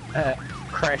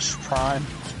 Crash Prime.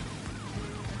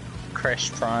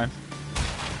 Crash Prime.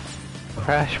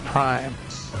 Crash Prime.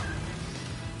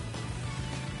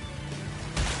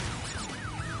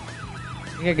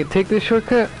 Think I can take this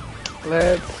shortcut?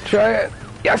 Let's try it.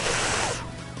 Yes!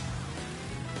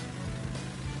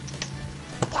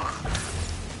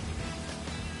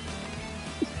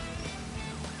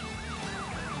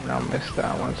 I'll miss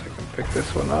that one so I can pick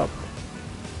this one up.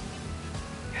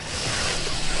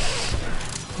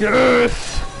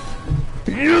 Yes!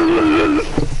 Yes!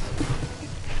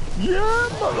 Yeah,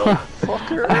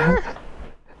 motherfucker!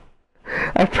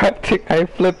 I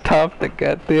flipped off the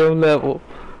goddamn level.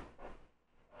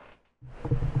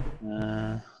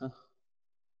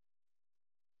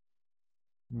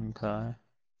 Okay.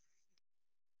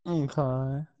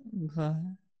 Okay. Okay.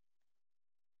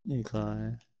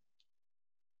 Okay.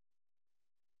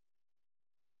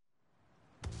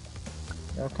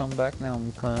 I'll come back now,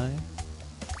 okay?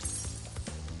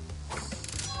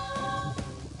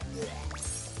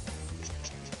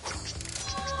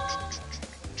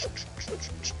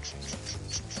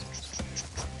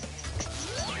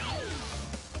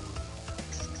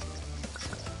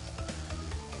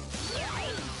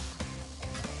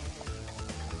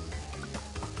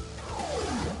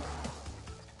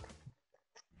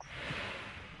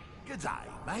 G'day,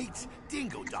 mate.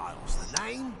 Dingle Dial's the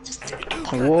name.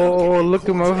 Whoa, look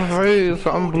at my face.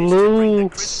 I'm blue.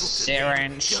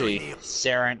 Serenchi.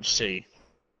 Serenchi.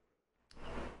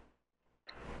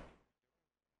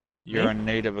 You're in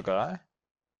need of a guy?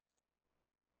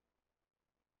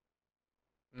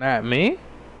 Not me?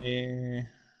 Yeah.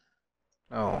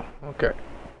 Oh, okay.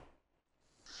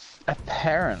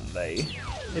 Apparently.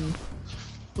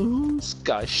 Ooh,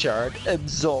 Sky Shard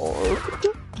absorbed.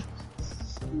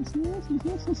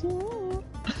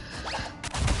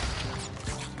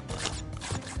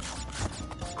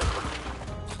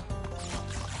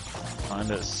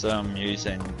 Find it so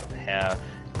amusing how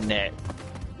Nat,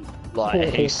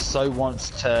 like, he so wants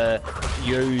to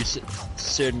use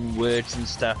certain words and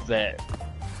stuff that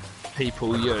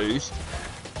people use,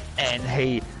 and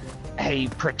he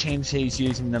pretends he's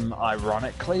using them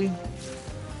ironically.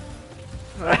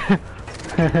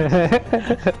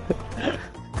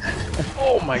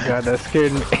 Oh my God, that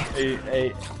scared me.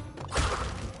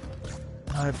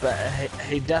 No, but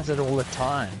he does it all the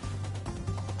time.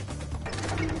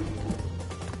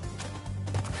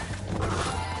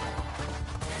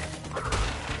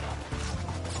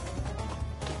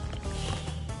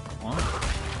 What?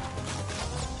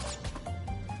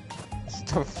 What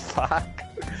the fuck?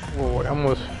 Whoa, I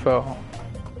almost fell.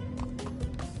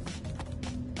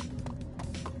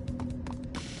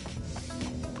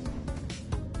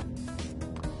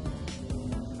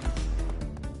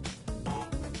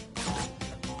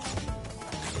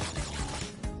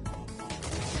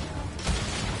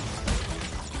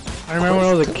 I remember when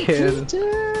I was a kid.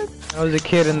 I was a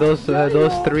kid and those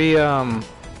three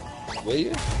Were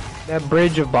you? that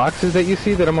bridge of boxes that you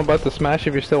see that I'm about to smash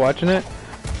if you're still watching it.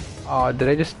 Oh, did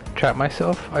I just trap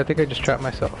myself? I think I just trapped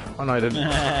myself. Oh no, I didn't.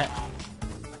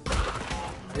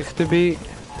 Used to be.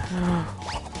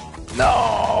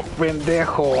 No,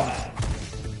 pendejo.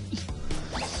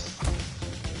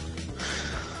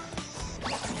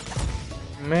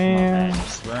 Man.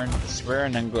 Swear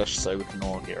in English so we can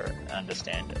all hear it and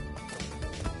understand it.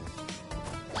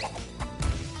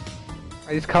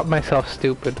 I just caught myself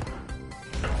stupid.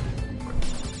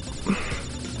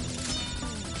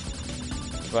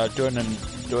 Well, do it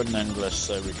in English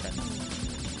so we can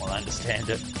all understand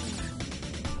it.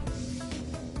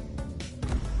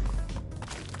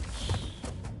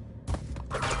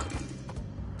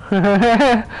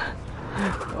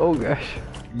 Oh gosh.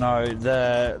 No,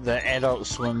 the Adult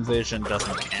Swim version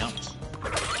doesn't count.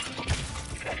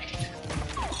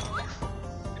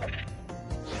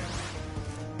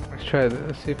 try this.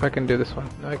 Let's see if I can do this one.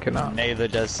 No, I cannot. Neither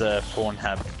does the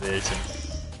Pornhub version.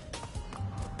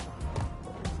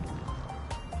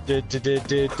 The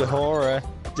horror.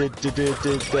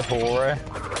 The horror.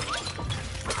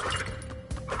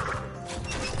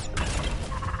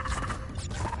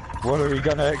 What are we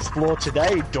gonna explore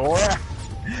today, Dora?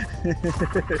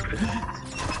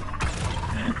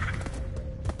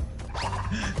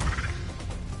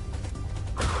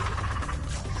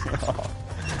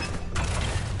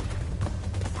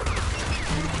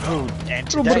 Oh, and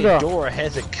today Dora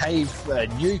has a cave, a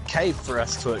new cave for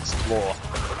us to explore.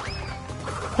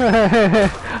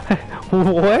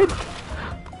 What?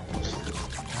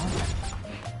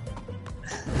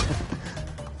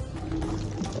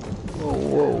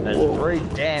 Whoa, It's very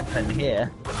damp in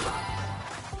here.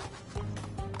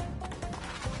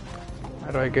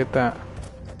 How do I get that?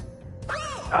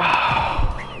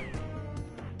 Oh.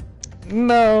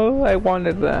 No, I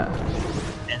wanted that.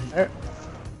 And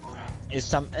there's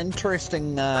some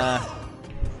interesting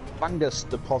fungus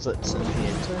deposits in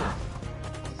here too.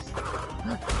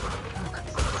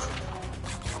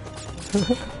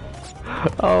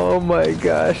 Oh my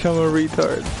gosh, I'm a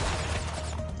retard.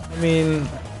 I mean...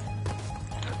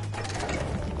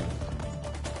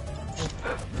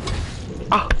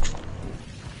 Ah!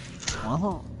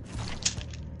 Oh.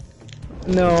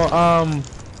 No,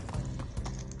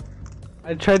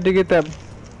 I tried to get that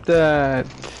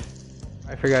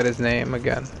I forgot his name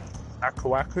again.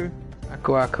 Aku.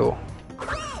 Aku.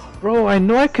 Bro, I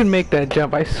know I can make that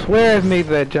jump. I swear I've made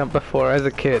that jump before as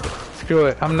a kid. Screw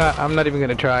it. I'm not even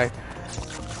gonna try.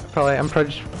 I'm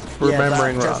probably just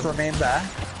remembering wrong. Just remember,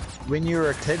 when you were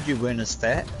a kid, you weren't as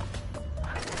fat.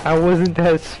 I wasn't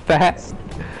as fat.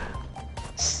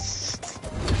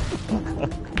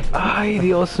 Ay,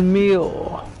 Dios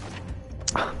mío.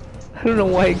 I don't know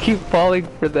why I keep falling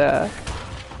for that.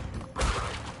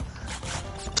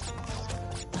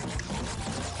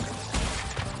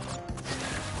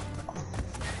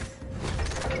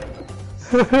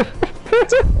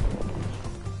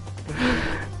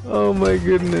 Oh my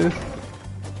goodness.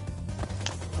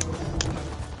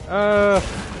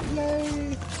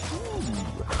 Yay!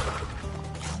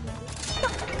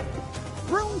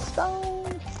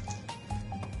 Broomstone!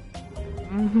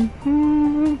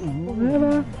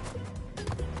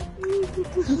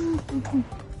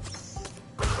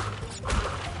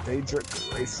 Daedric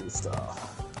Racer Star.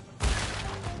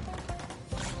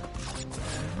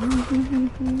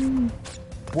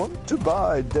 Want to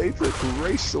buy Daedric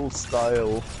racial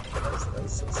style.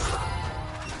 That's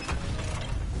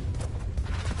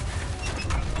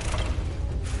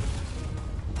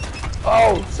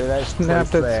Oh! so that's snap,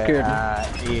 proof that that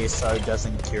scared me. ESO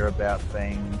doesn't care about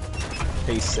being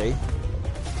PC.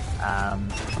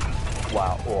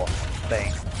 Well, or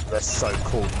being the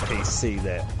so-called PC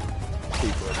that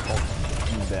people are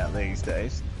talking about these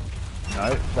days.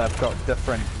 No, they've got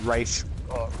different racial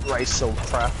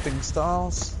crafting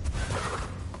styles.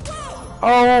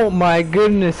 Oh my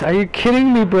goodness, are you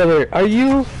kidding me, brother? Are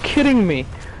you kidding me?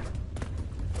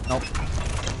 Nope.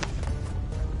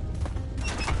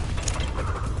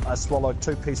 I swallowed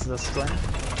 2 pieces of string,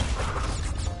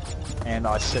 and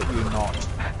I shit you not.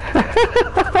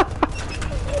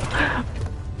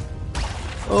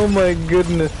 Oh my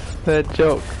goodness, that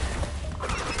joke.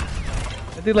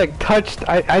 I did like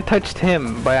I touched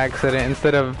him by accident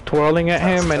instead of twirling at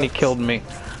him and he killed me.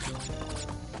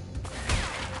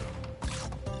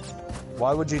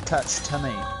 Why would you touch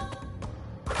Timmy?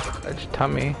 Touch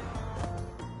tummy.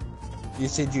 You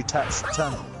said you touched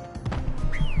Tim.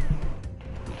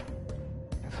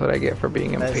 That's what I get for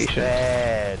being That's impatient.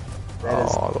 bad. That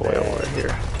is All the way bad. over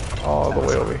here. All the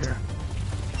way over here.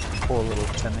 Poor little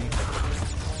Timmy.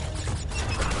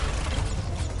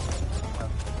 How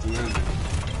dare you?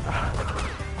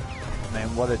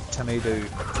 Man, what did Timmy do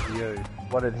to you?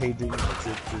 What did he do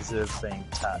to deserve being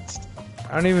touched?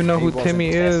 I don't even know He who wasn't Timmy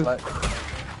is. Catholic.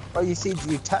 Oh, you said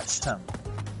you touched him.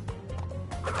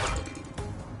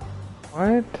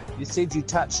 What? You said you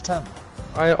touched him.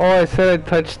 I said I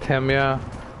touched him, yeah.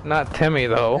 Not Timmy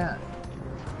though. Yeah.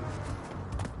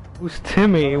 Who's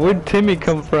Timmy? Where'd Timmy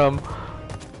come from?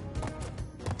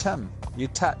 Tim. You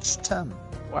touched Tim.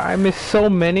 Wow, I missed so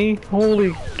many.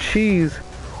 Holy cheese.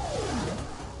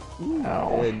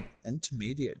 Ow. An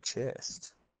intermediate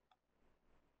chest.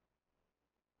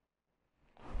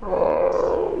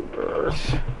 Oh,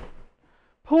 gosh.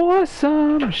 Pour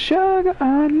some sugar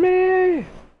on me.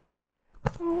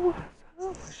 Pour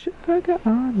some sugar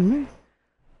on me.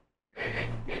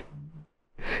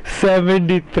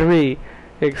 73.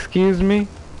 Excuse me?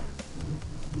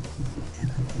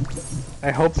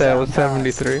 I hope that was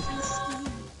 73.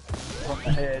 What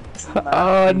the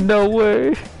Oh, no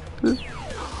way. Let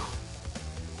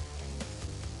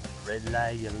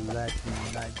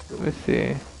me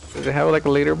see. Does it have like a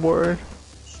leaderboard?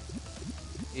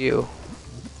 You.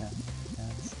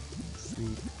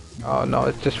 Oh no,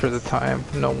 it's just for the time.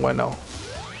 No bueno.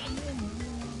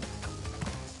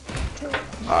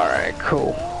 Alright,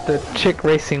 cool. The chick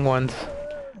racing ones.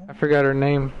 I forgot her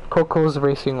name. Coco's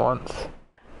racing ones.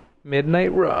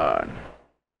 Midnight Run.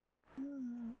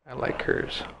 I like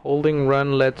hers. Holding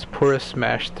run lets pour a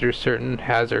smash through certain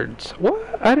hazards. What?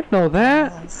 I didn't know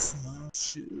that.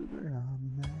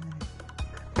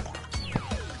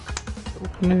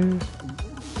 News.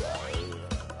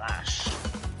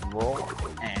 Roll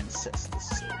and sets the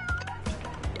suit.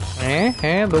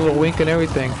 The little wink and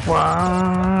everything.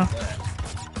 Wow.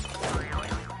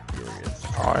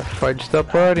 Oh, I fudged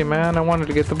up already, man. I wanted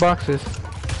to get the boxes.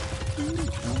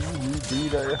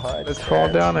 Let's fall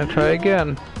down and try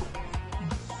again.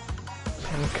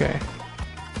 Okay.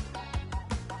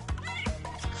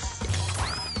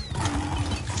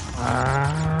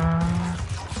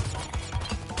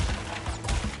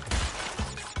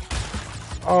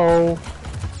 Oh,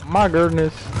 my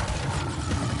goodness.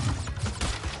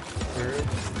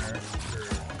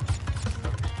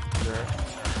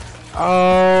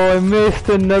 Oh, I missed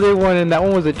another one, and that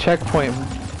one was a checkpoint.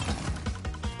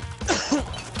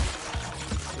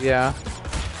 Yeah.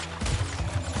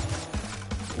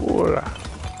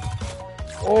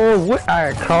 Oh, what?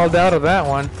 I crawled out of that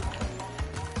one.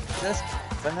 Just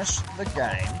finish the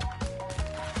game.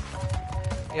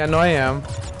 Yeah, no, I am.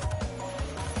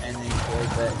 And then go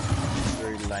back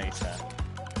through later.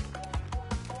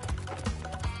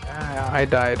 I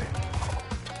died.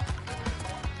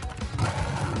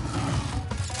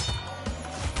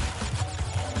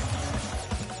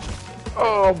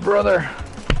 Oh, brother.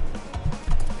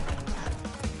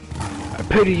 I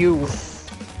pity you.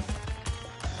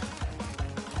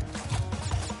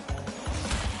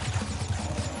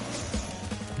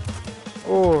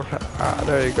 Oh,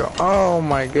 there you go. Oh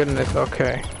my goodness,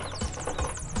 okay.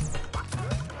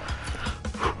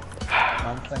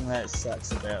 One thing that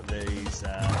sucks about these,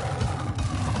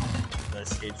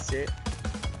 this headset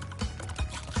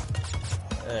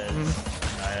is, you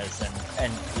know, it's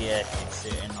an ear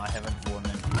headset, and I haven't worn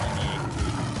an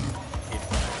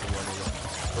headphones or whatever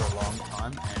for a long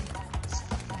time, and it's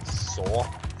fucking sore.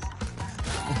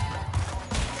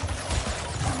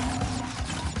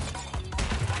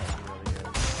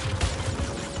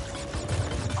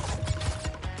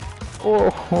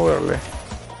 Oh, órale.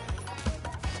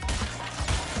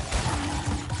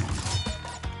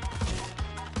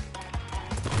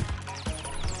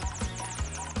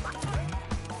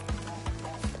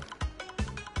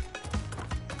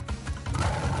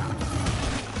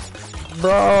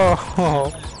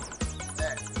 Bro.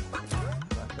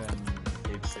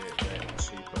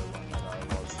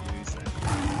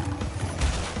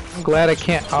 I'm glad I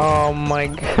can't. Oh my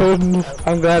goodness.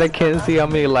 I'm glad I can't see how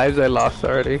many lives I lost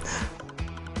already.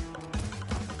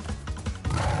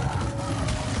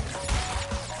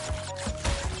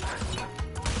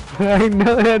 I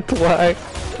know that's why.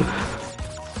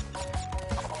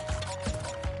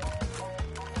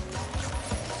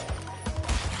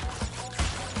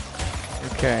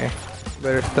 Okay,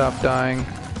 better stop dying.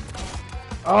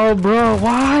 Oh, bro,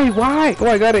 why? Why? Oh,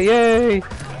 I got it! Yay!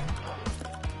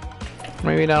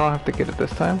 Maybe now I don't have to get it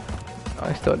this time. No,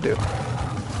 I still do.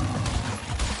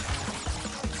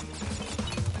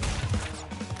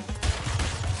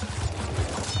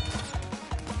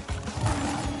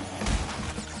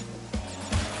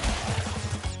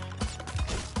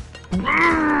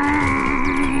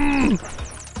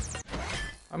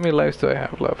 How many lives do I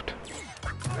have left?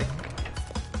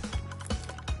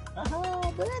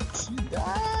 Bitch, you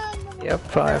died. Yep,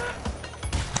 5.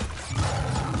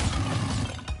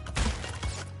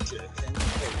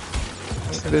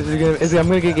 This is I'm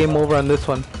gonna get game over on this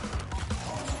one.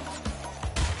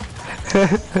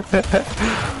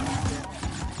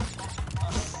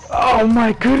 Oh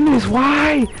my goodness,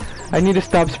 why? I need to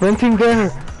stop sprinting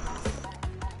there.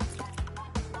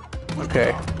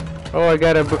 Okay. Oh, I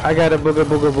got a booga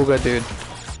booga booga, dude.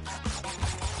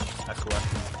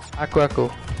 Aku.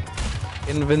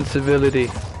 Invincibility.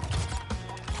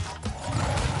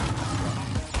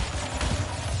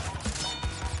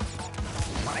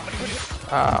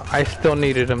 I still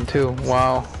needed him too.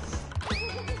 Wow.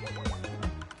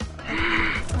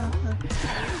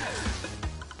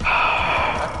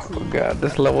 Oh god,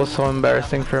 this level is so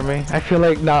embarrassing for me. I feel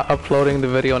like not uploading the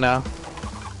video now.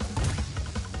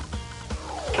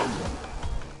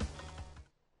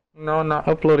 No, not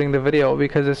uploading the video,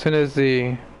 because as soon as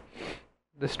the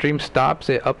stream stops,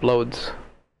 it uploads.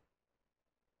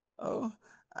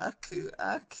 Aku.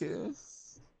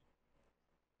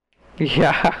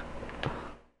 Yeah.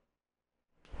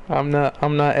 I'm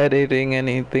not editing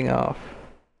anything off.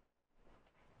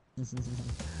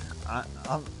 I,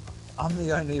 I'm, I'm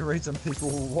the only reason people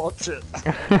will watch it.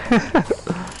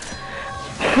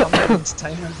 I'm the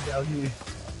entertainment value.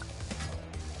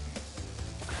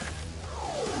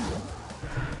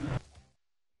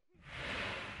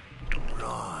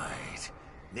 Right.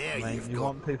 There I mean, you've you got.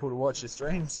 want people to watch your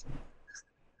streams?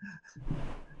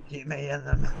 Get me in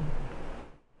them.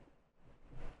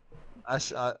 I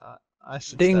should start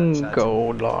charging Dingo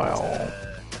people dial.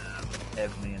 to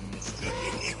have me in this.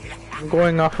 I'm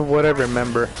going off of what I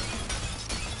remember.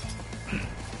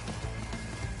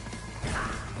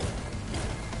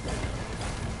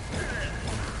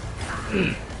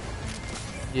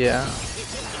 Yeah.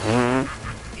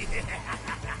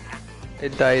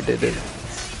 It died, did it?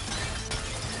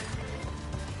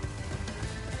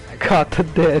 I caught the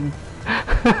dead.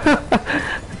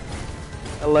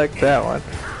 I like that one.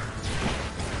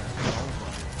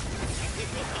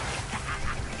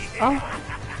 Oh.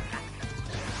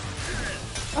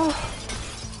 Oh.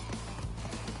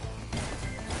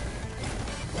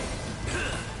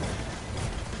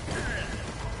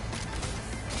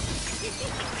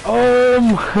 Oh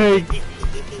my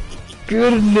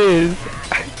goodness.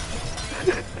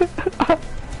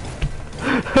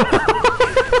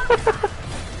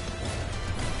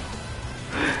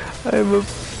 I'm a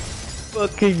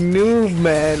fucking noob,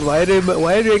 man. Why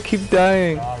do I keep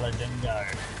dying? Dollar dingo.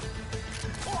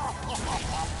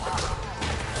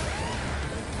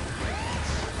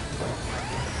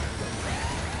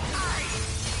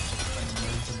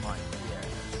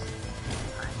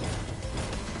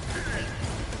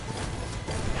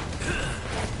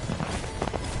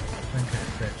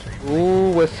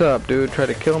 Ooh, what's up, dude? Try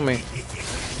to kill me.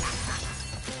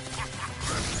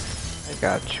 I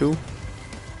got you.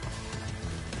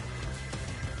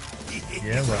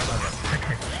 Yeah, well, I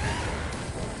got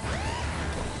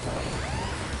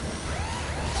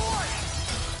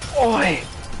Oi!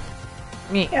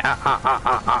 Me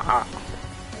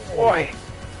Oi!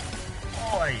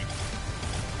 Oi!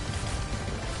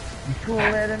 You call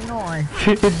that a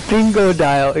knife? Dingo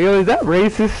dial. Yo, is that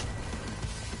racist?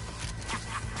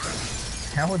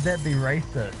 How would that be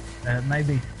racist?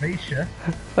 Maybe specious.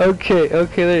 Okay,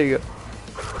 there you go.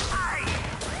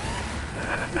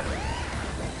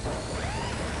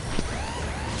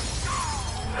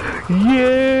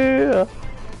 Yeah!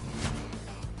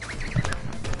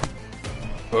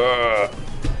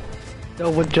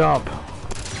 Double jump.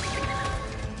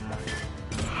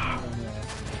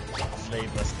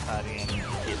 Leave this party and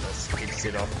get this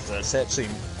headset off because it's actually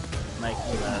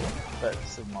making the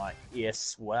bits of my ear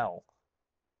swell.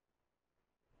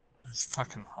 It's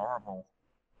fucking horrible.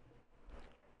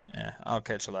 Yeah, I'll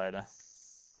catch you later.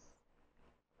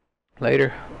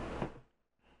 Later.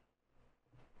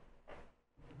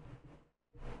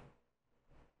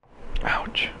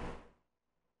 Ouch.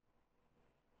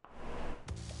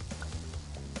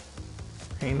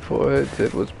 Painful,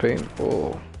 it was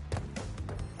painful.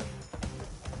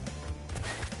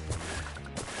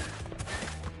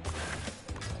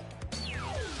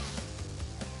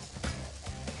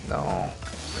 No.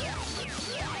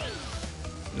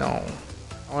 No.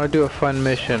 I want to do a fun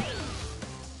mission.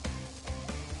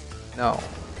 No.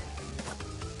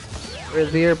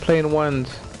 Where's the airplane ones?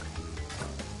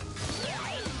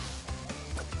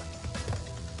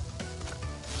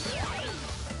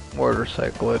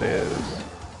 Motorcycle it is.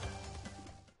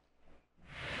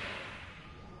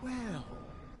 Well,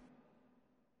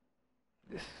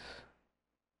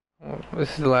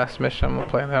 This is the last mission I'm gonna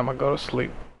play, and then I'm gonna go to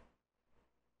sleep.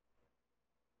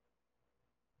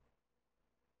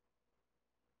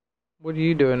 What are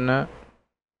you doing, Nat?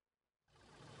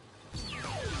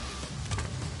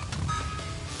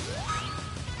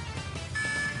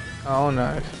 Oh,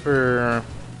 nice. For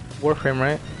Warframe,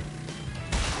 right?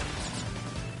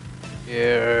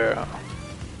 Yeah.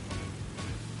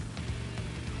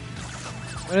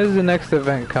 When is the next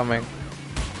event coming?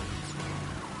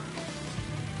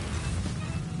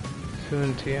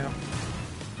 Soon, TM.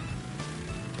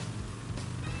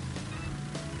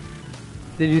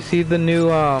 Did you see the new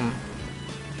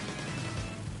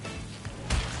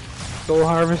soul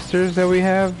harvesters that we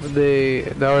have?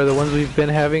 That are the ones we've been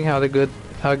having. How good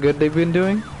they've been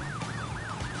doing?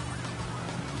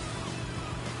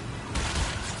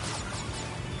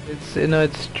 It's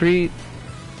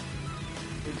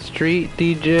street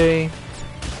DJ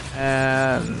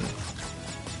and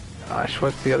gosh,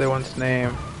 what's the other one's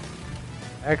name?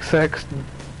 XX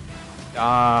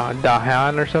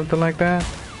Dahan or something like that.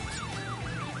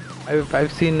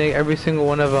 I've seen every single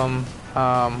one of them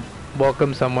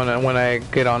welcome someone when I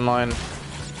get online,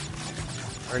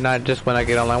 or not just when I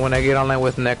get online. When I get online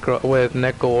with Necro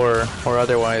or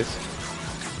otherwise,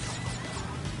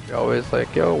 they're always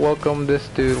like, "Yo, welcome this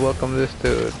dude, welcome this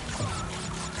dude."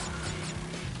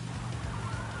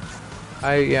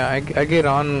 I get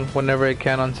on whenever I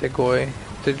can on Segoy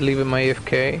to leave it my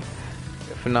AFK.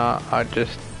 If not, I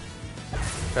just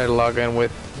try to log in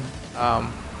with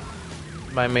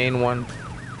my main one.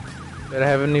 But I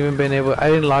haven't even been able. I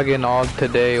didn't log in all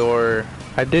today, or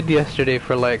I did yesterday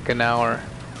for like an hour.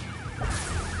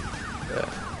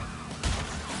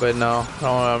 But no,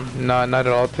 not at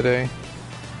all today.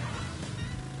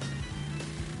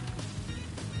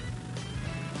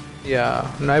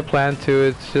 Yeah, and I plan to.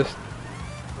 It's just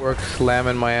work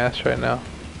slamming my ass right now.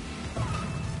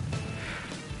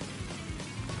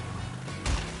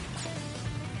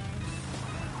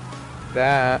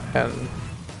 That, and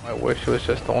I wish it was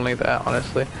just only that,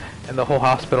 honestly. And the whole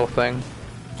hospital thing.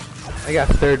 I got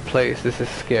 3rd place. This is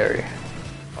scary.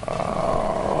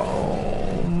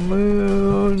 Oh,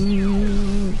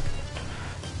 man.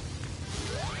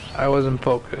 I wasn't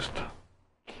focused.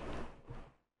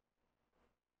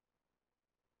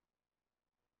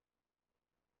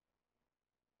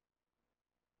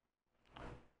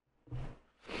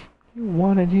 You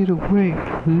wanted you to wait.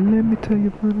 Let me tell you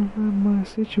about my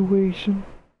situation.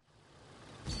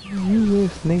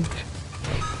 U.S. nature.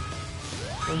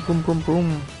 Boom, boom, boom,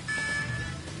 boom.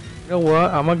 You know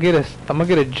what? I'm gonna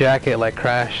get a jacket like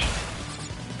Crash.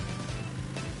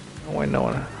 Oh wait,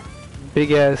 no,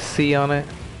 big ass C on it.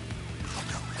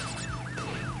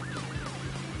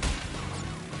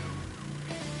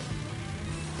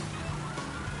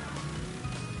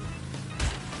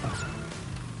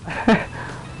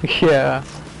 Yeah.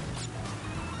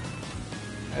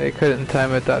 I couldn't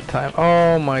time it that time.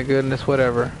 Oh my goodness,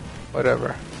 whatever.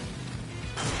 Whatever.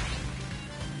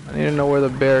 I need to know where the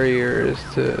barrier is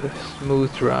to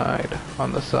smooth ride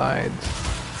on the sides.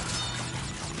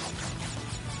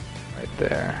 Right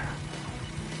there.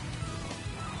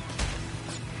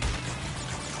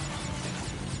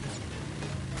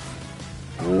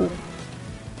 Ooh.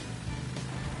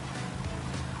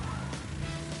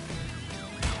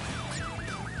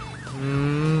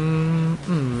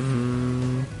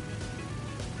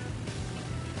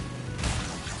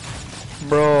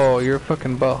 Bro, you're a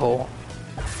fucking butthole.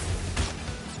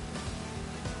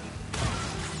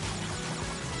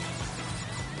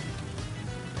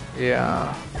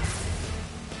 Yeah.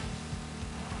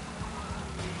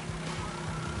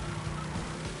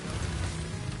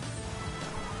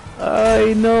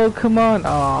 I know, come on.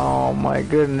 Oh my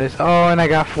goodness. Oh, and I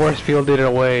got force fielded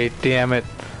away. Damn it.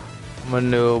 I'm a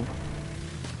noob.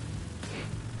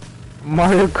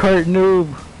 Mario Kart noob.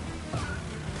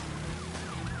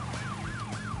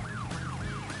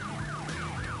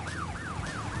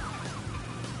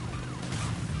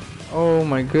 Oh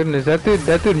my goodness, that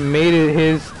dude made it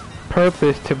his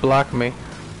purpose to block me.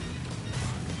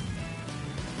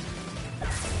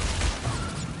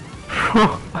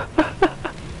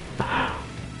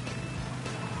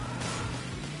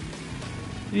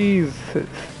 Jesus.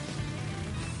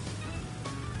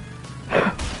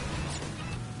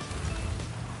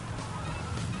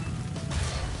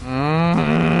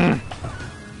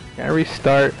 Can't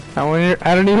restart.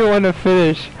 I don't even want to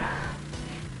finish.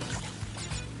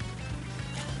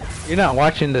 You're not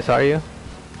watching this, are you?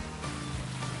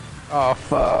 Oh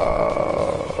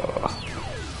fuck.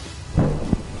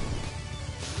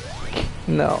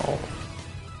 No.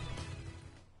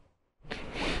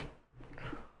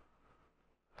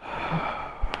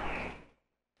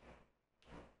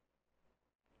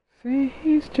 See,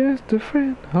 he's just a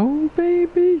friend. Oh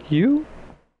baby, you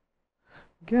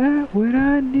got what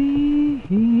I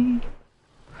need.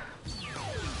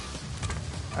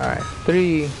 Alright,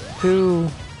 3, 2,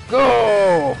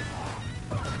 go!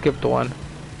 Skipped one.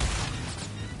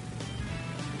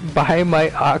 Buy my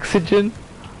oxygen?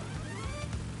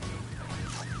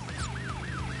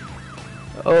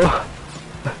 Oh.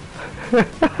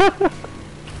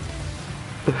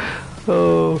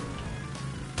 Oh.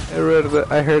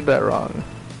 I heard that wrong.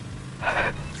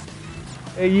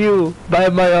 Hey you, buy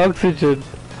my oxygen.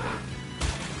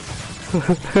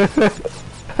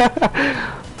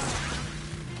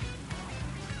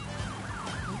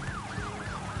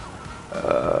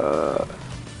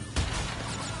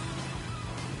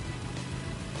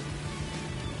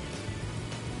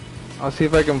 I'll see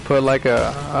if I can put like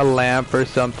a lamp or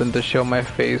something to show my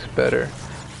face better.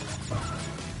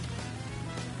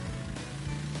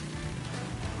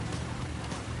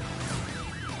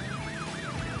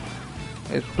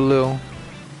 It's blue.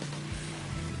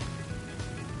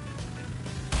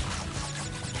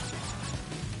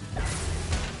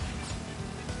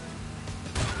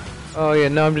 Oh yeah,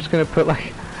 no, I'm just gonna put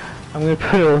like, I'm gonna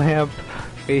put a lamp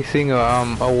facing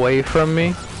away from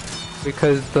me,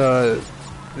 because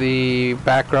the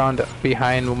background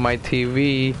behind my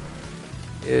TV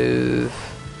is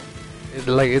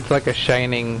it's like a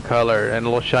shining color, and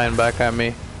it'll shine back at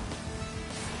me.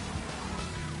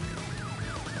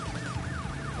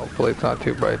 Hopefully it's not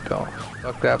too bright though.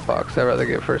 Fuck that box, I'd rather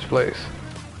get first place.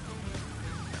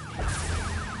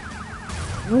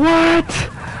 What?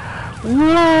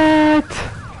 What?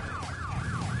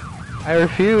 I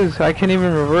refuse. I can't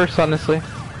even reverse, honestly.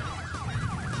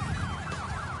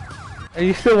 Are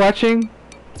you still watching?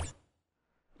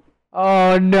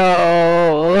 Oh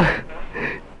no.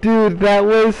 Dude, that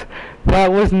was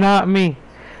not me.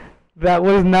 That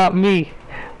was not me.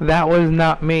 That was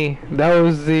not me. That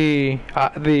was the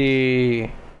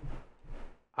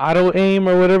auto aim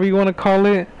or whatever you want to call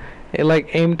it. It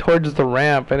like aimed towards the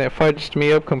ramp and it fudged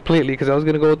me up completely because I was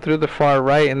gonna go through the far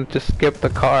right and just skip the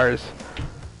cars.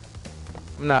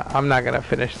 I'm not gonna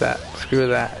finish that. Screw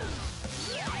that.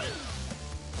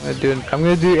 I'm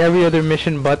gonna do every other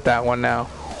mission but that one now.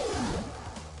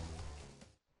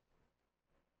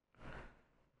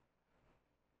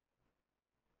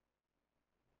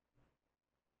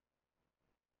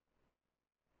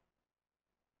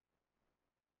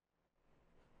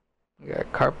 I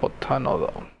got carpal tunnel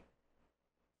though.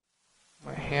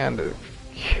 My hand is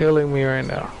killing me right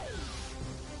now.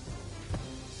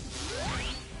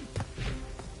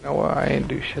 No, I ain't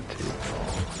do shit to you.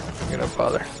 I'm gonna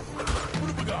bother.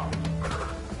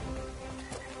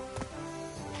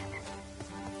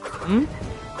 Hmm?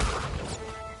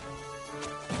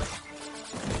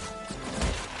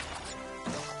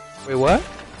 Wait, what?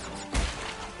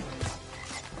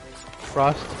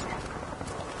 Frost?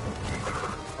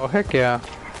 Oh heck yeah.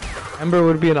 Ember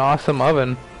would be an awesome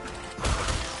oven.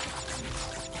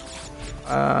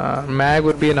 Mag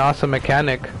would be an awesome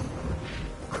mechanic.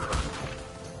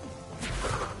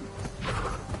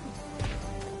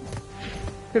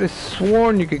 Could have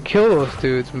sworn you could kill those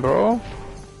dudes, bro.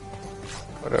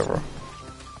 Whatever.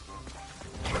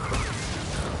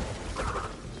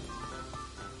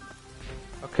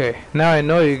 Okay, now I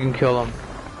know you can kill them.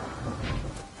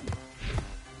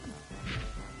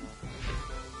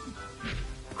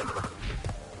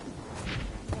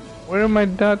 What am I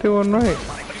not doing right?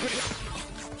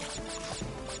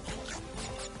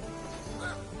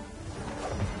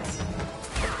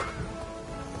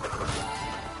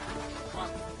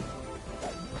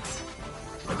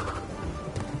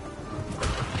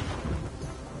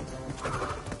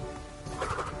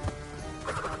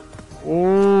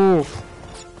 Ooh.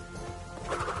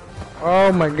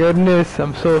 Oh my goodness,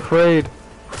 I'm so afraid.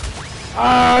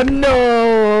 Ah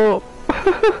no!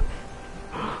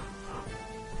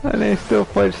 And I still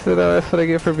fudged it out. That's what I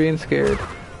get for being scared.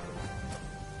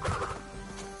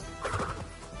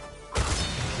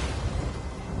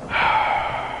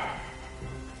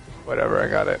 Whatever, I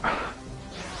got it.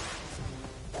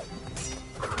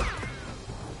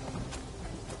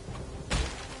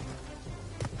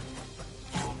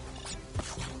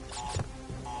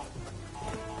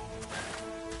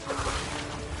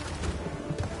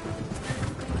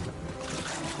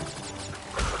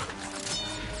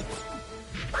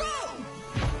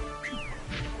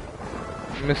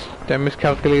 I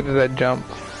miscalculated that jump.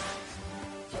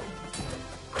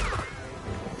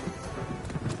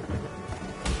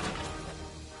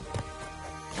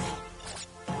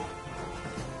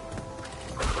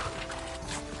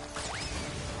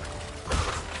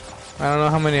 I don't know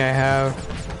how many I have.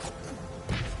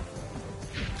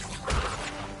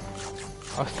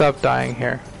 I'll stop dying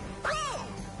here.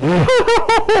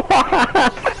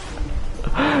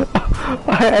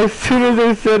 As soon as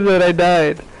I said that, I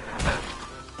died.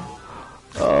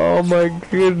 Oh my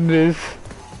goodness.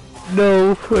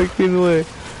 No fucking way.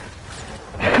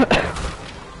 I'm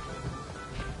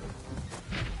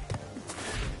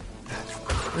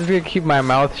just gonna keep my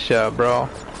mouth shut, bro.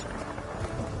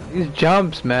 These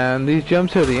jumps, man. These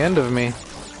jumps are the end of me.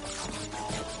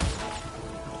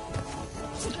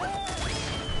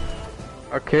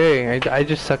 Okay, I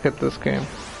just suck at this game.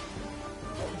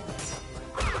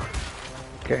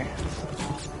 Okay.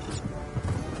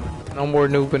 No more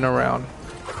noobing around.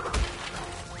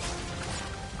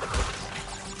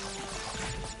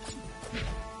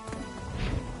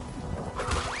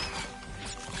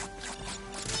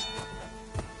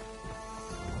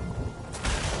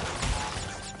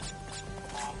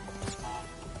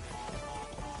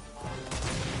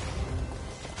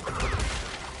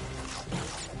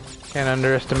 Can't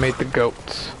underestimate the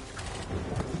goats.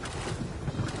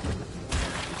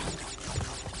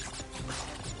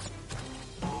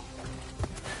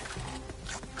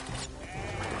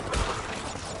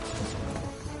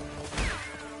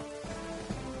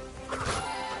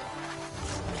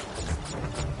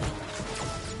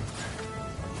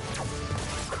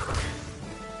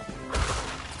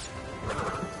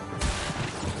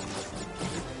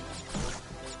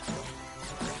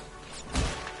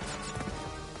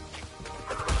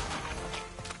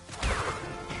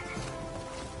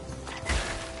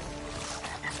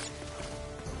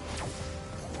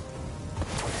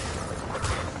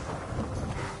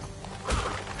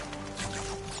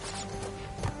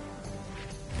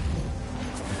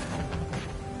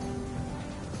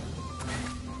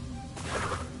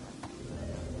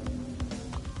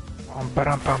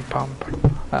 Ba-dum-bum-bum.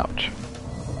 Ouch.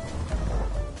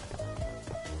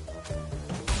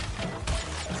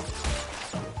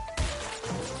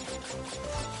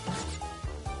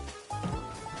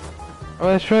 Oh,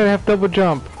 that's right, I have double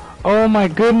jump. Oh my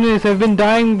goodness, I've been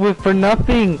dying for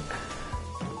nothing.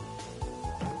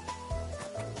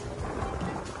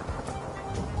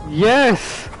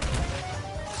 Yes!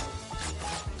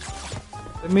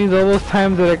 That means all those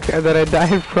times that I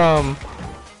died from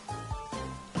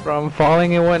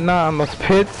falling and whatnot on those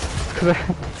pits.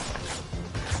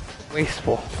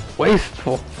 Wasteful.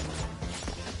 Wasteful.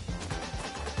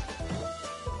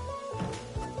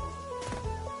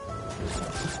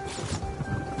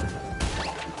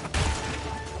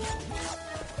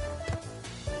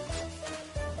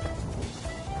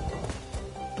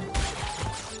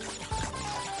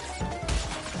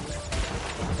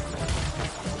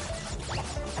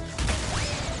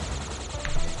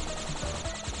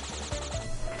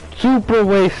 Super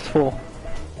wasteful.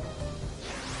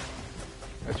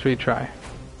 Let's retry.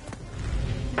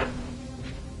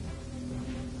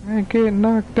 I get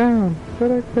knocked down,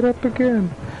 but I get up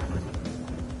again.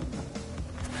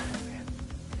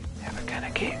 Never gonna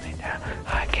keep me down.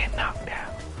 I get knocked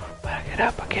down, but I get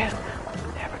up again.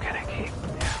 Never gonna keep me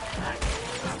down. I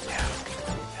get knocked down,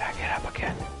 but I get up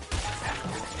again. Never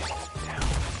gonna keep me down.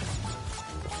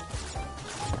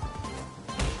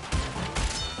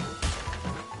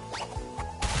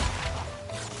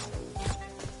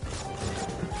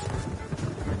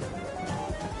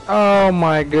 Oh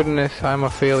my goodness, I'm a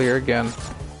failure again.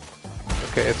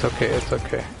 Okay, it's okay, it's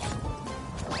okay.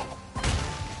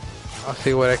 I'll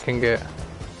see what I can get.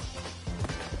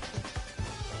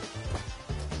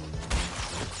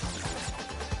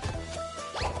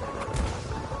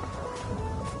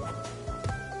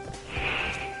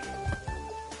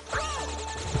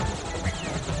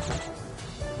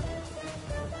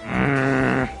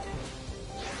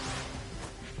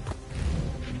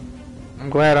 I'm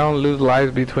glad I don't lose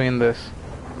lives between this.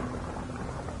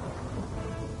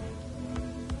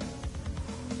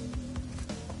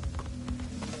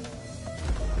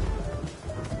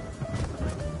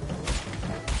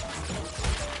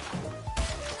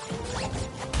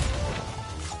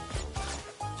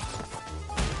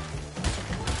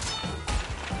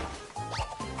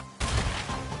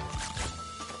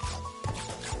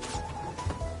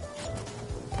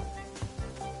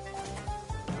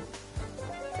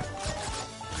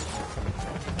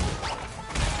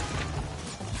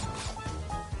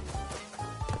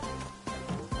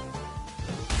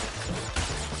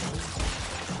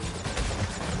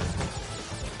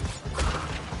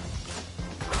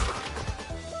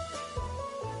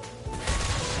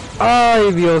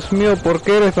 Ay, Dios mío, ¿por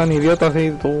qué eres tan idiota así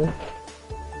tú?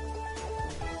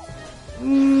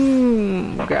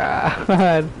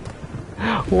 God.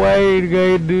 Why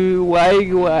do why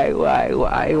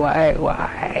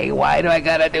do I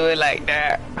gotta do it like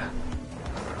that?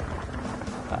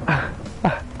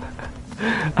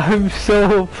 I'm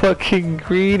so fucking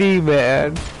greedy,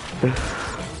 man.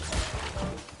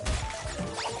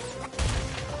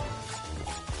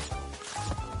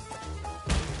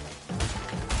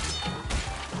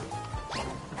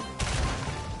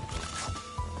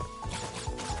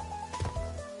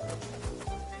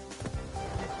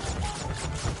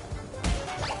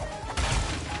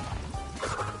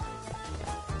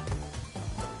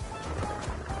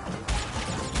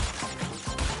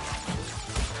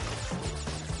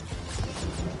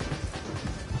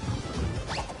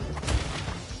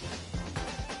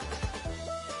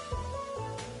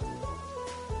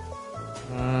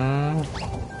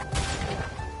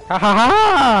 Ha ha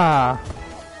ha!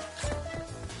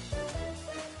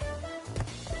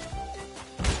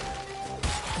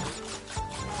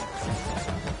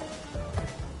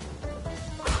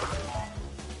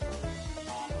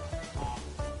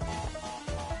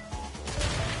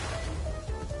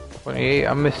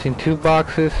 I'm missing 2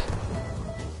 boxes.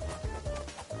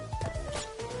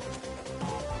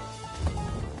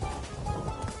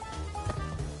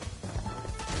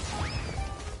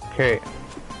 Okay,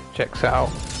 checks out.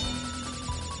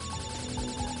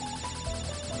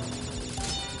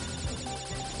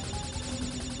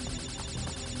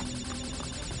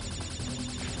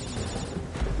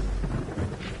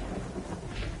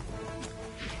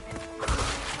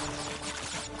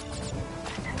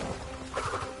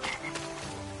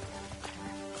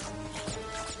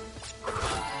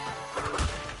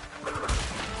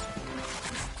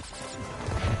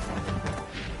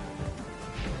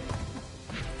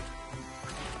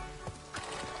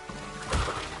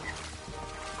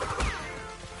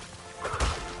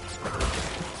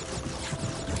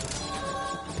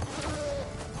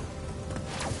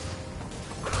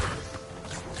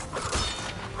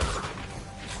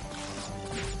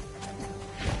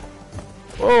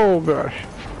 Oh gosh.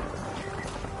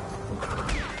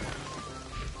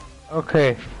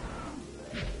 Okay.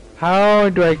 How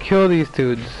do I kill these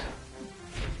dudes?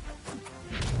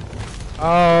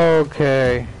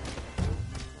 Okay.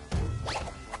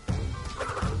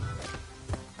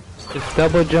 Just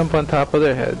double jump on top of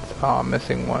their heads. Oh, I'm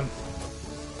missing one.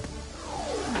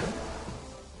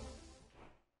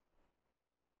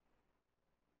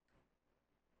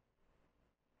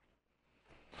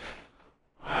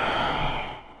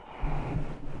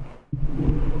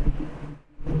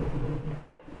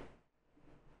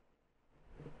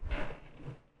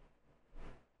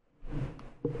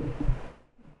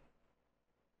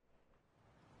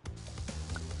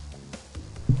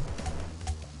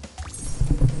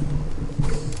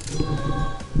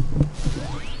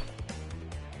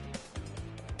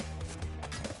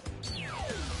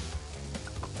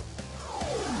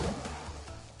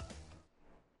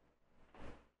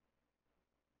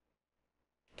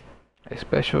 A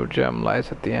special gem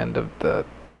lies at the end of the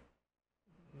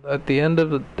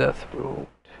death road.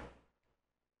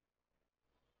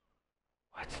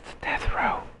 What's the death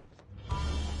road?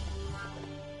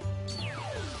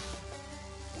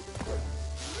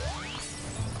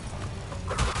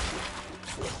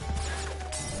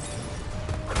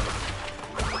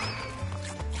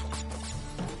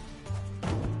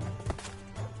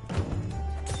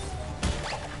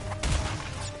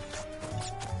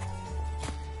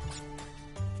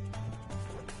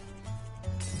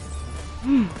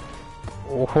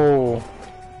 Oh,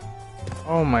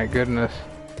 oh my goodness.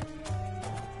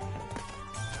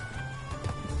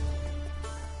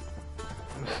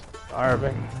 I'm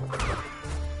starving.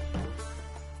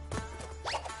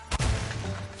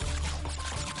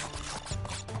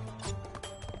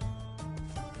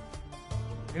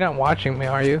 You're not watching me,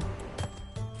 are you?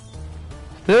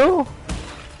 Still?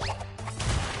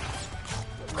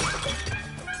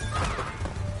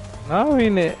 No, I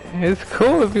mean, it's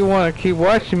cool if you want to keep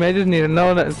watching me. I just need to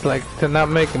know that it's like to not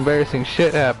make embarrassing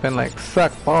shit happen, like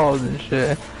suck balls and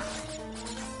shit.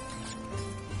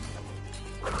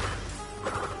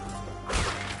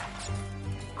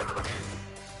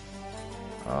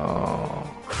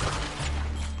 Oh.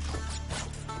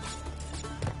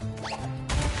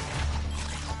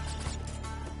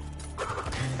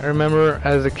 I remember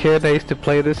as a kid I used to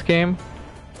play this game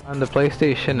on the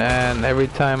PlayStation, and every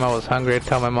time I was hungry I'd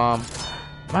tell my mom,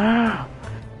 "Mom,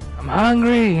 I'm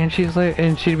hungry," and she's like,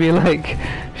 and she'd be like,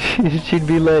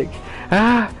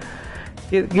 "Ah,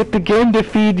 get the game to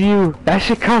feed you. That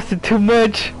shit costed too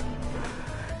much."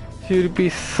 She would be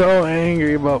so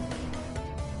angry about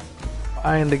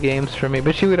buying the games for me,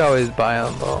 but she would always buy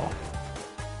them though.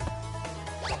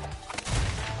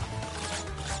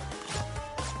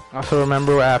 Also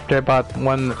remember after I bought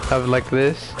one of like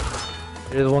this,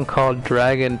 there's one called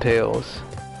Dragon Tales.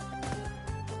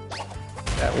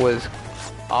 That was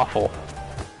awful.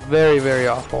 Very, very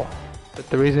awful. But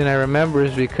the reason I remember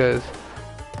is because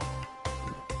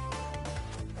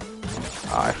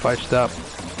I fudged up.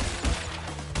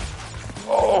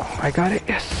 Oh, I got it,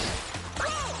 yes!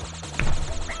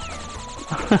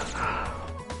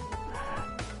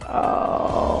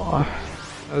 Oh,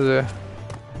 that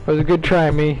was a good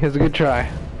try, me. It was a good try.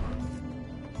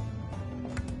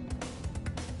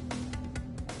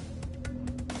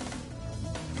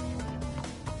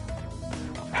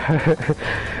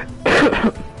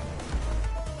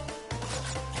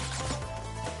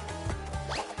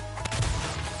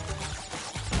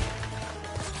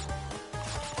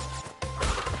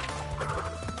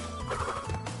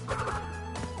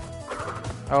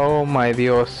 Oh my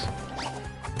Dios.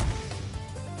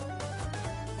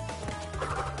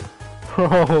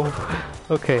 Oh,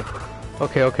 okay.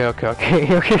 Okay.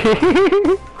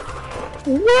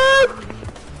 What?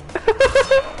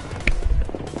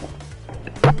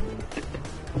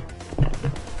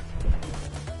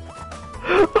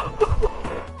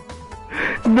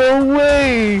 No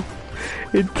way!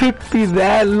 It took me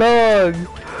that long!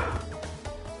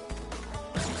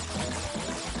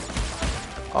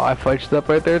 Oh, I fudged up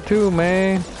right there too,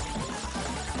 man.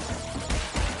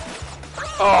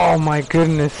 Oh my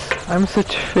goodness, I'm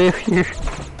such a failure.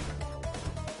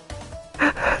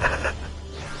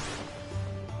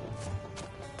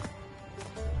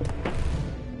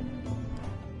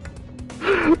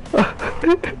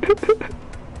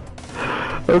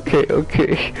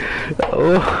 Okay.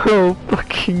 Oh,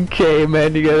 fucking K,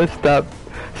 man, you gotta stop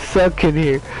sucking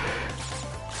here.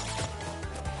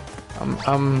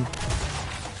 I'm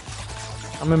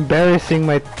embarrassing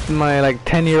my like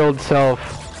 10-year-old self.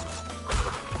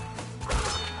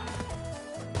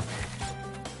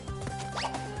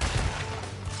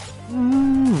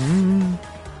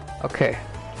 Okay,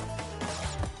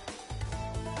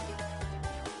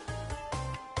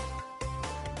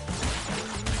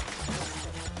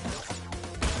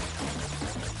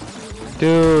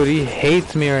 Dude, he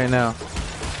hates me right now.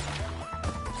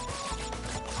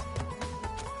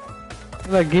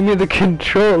 Like, give me the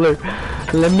controller.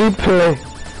 Let me play.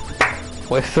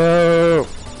 What's up,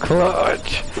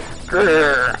 Clutch?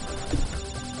 Grr.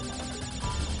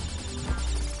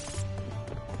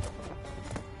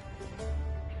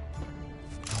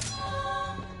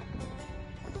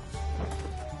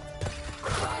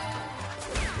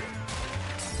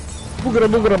 Boogra,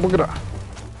 boogra, boogra.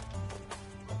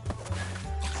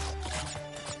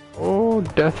 Oh,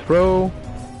 death row.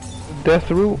 Death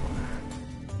root.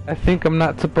 I think I'm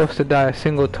not supposed to die a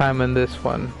single time in this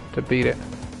one to beat it.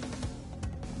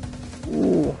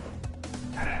 Ooh.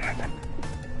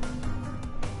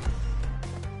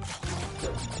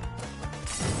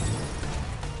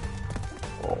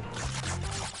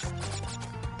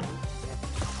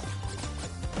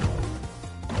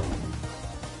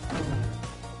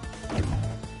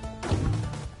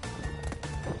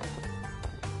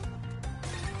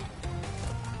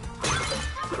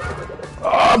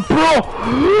 ¡Ah, bro!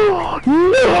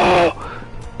 ¡No!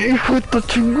 ¡Hijo de tu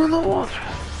chingada madre!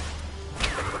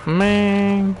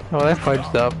 Man. Oh, that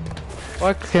fudged up. Oh,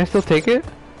 I can still take it?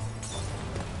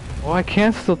 Oh, I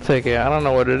can still take it. I don't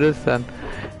know what it is then.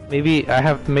 Maybe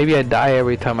I die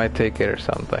every time I take it or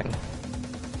something.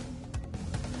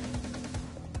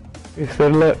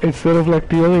 Instead of like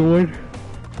the other one.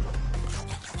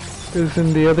 Because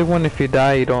in the other one, if you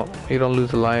die, you don't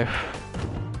lose a life.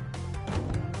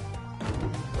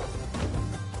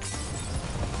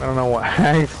 I don't know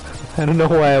why. I don't know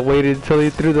why I waited until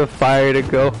he threw the fire to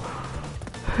go.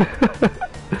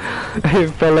 I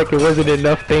felt like it wasn't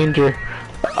enough danger.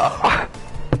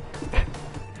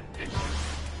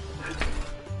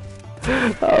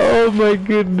 Oh my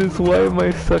goodness, why am I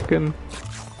sucking?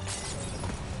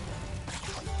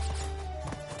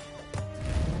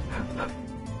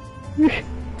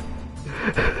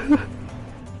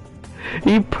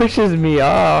 He pushes me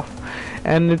off,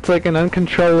 and it's like an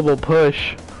uncontrollable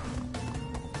push.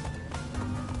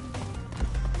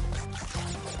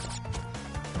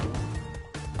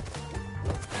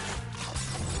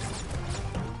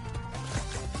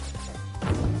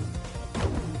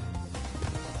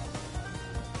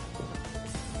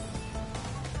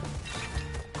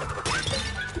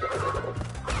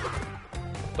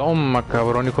 Toma,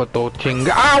 cabrón, hijo de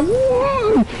chinga. Ah,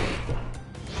 woo!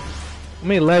 How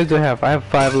many lives do I have? I have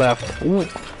 5 left. Ooh,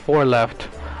 4 left.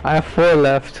 I have 4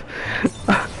 left.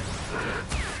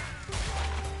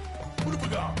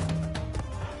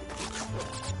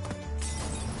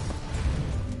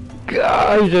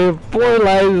 Gosh, I have 4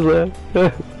 lives left.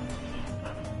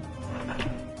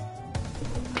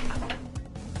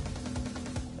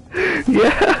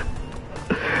 Yeah.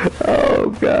 Oh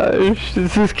gosh,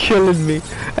 this is killing me.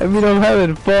 I mean, I'm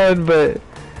having fun, but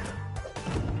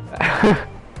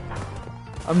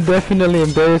I'm definitely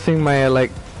embarrassing my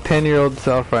like 10-year-old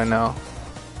self right now.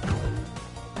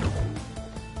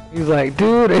 He's like,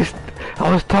 dude,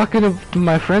 I was talking to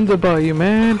my friends about you,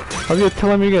 man. I was gonna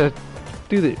tell him you're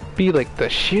gonna be like the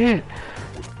shit.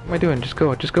 What am I doing? Just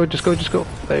go, just go, just go, just go.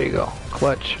 There you go,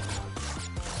 clutch.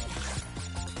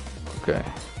 Okay.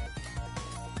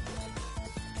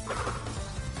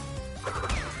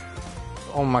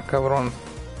 Oh my cabrón.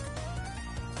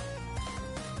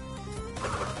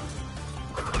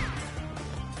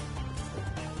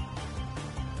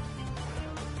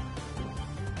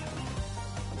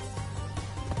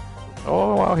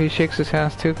 Oh wow, he shakes his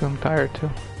hands too. I'm tired too.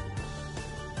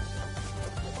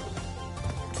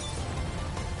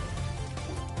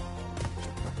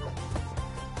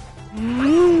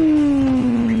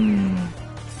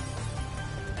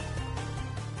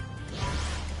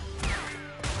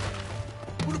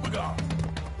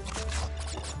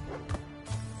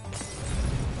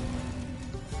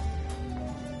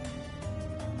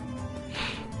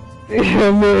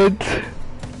 Damn it!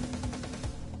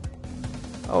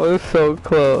 I was so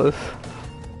close.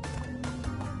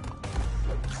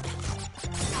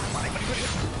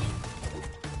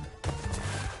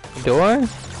 Do I?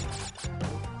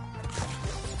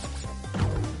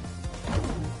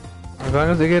 As long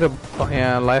as I get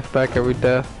a life back every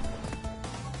death.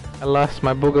 I lost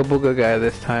my booga booga guy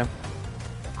this time.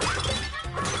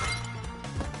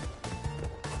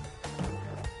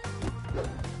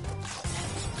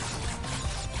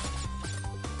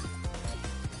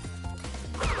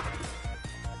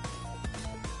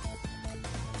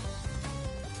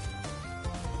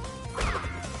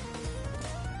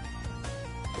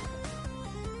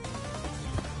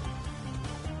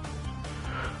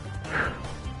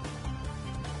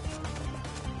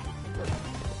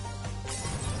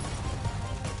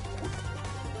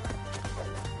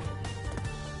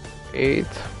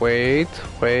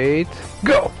 Wait.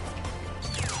 Go!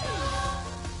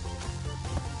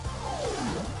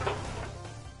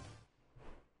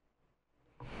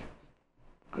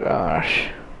 Gosh.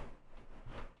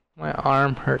 My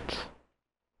arm hurts.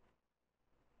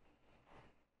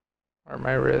 Or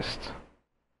my wrist.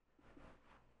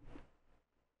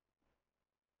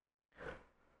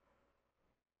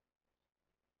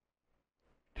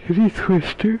 Titty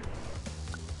twister.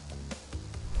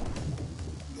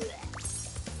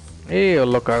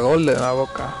 Lo cagó el de la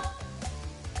boca.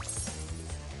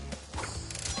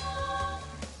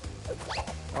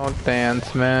 Don't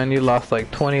dance, man. You lost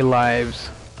like 20 lives.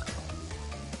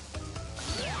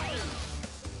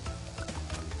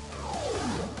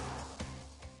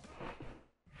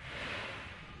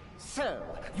 So,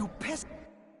 you piss.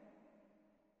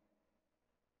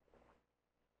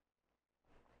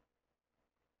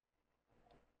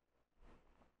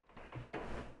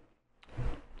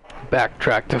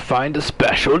 Backtrack to find a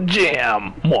special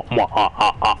gem.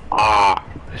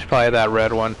 It's probably that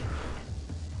red one.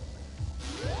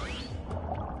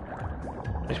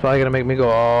 It's probably gonna make me go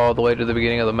all the way to the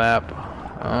beginning of the map.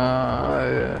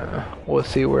 Yeah. We'll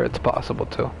see where it's possible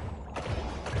to.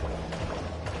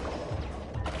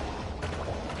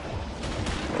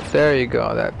 There you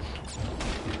go. That's.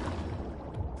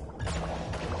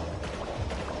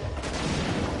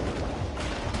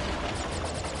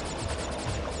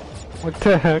 What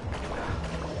the heck?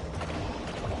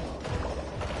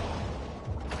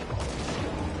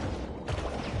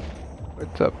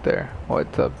 What's up there?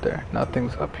 What's up there?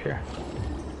 Nothing's up here.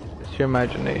 It's your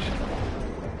imagination.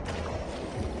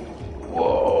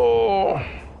 Whoa!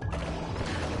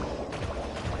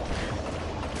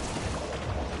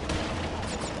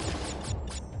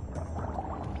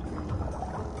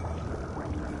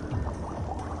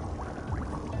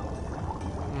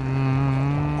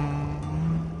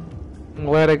 I'm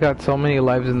glad I got so many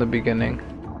lives in the beginning.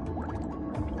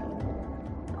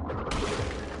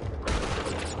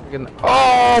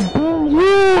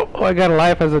 Oh, I got a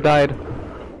life as I died.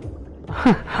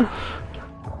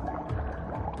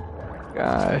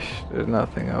 Gosh, there's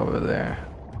nothing over there.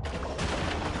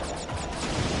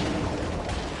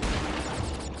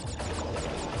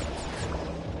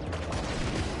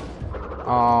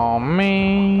 Oh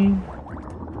man,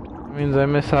 that means I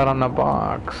miss out on the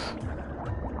box.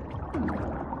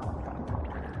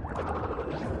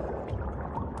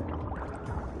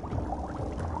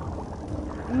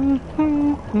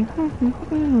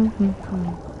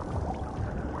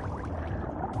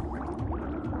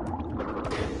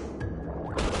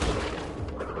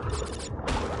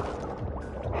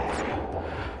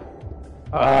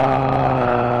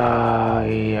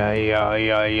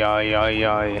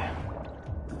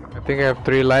 I think I have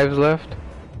 3 lives left.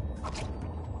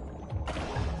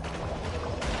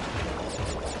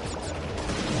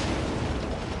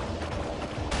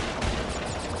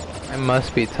 I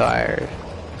must be tired.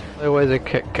 Otherwise I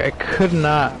could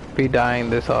not be dying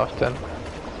this often.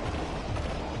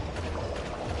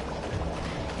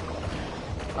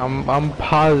 I'm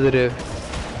positive.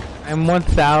 I'm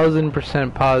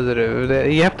 1000% positive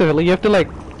that you have to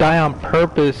like die on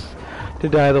purpose to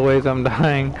die the ways I'm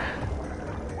dying.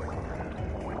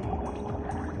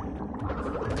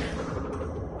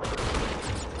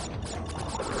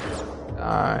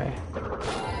 Die.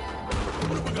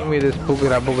 Give me this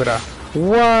boogara.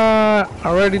 What?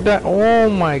 Already died? Oh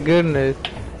my goodness.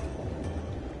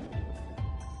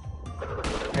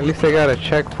 At least I got a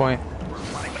checkpoint.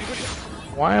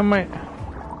 Why am I...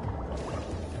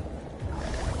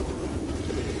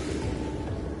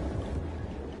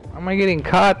 Why am I getting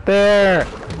caught there?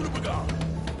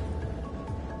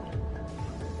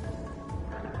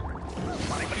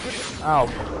 Ow.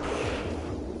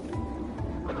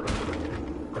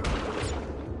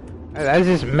 That's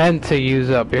just meant to use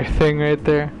up your thing right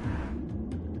there.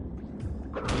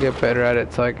 I'll get better at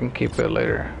it so I can keep it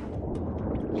later.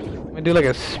 Let me do like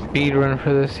a speed run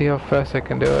for this, see how fast I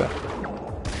can do it.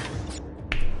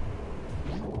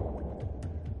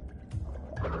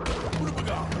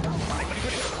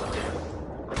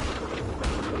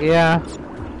 Yeah,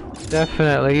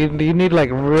 definitely. You need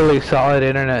like really solid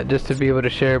internet just to be able to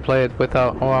share play it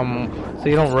without so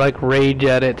you don't like rage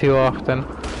at it too often.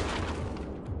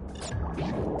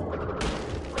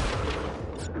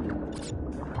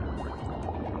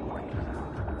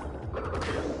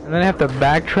 And then I have to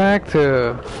backtrack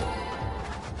to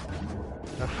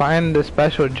find the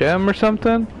special gem or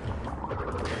something.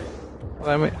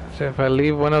 Let me see if I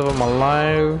leave one of them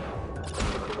alive.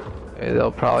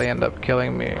 They'll probably end up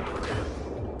killing me.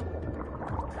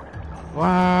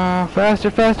 Wow,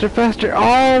 faster, faster, faster.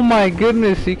 Oh my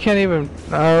goodness, you can't even.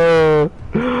 Oh,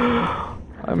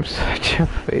 I'm such a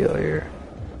failure.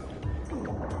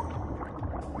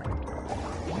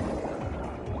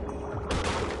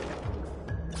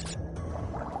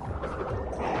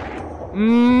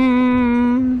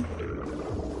 Mmm.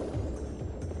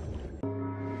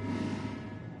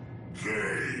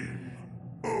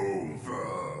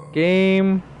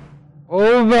 Game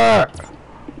over.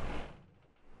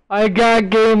 I got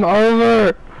game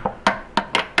over.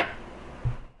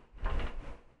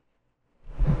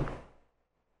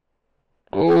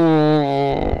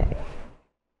 Oh.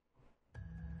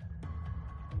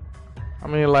 How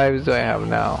many lives do I have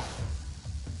now?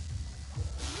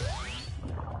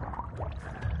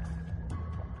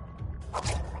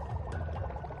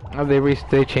 Oh,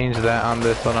 they changed that on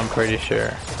this one, I'm pretty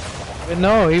sure. But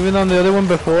no, even on the other one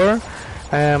before,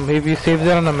 if you saved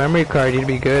it on a memory card, you'd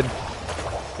be good.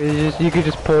 You could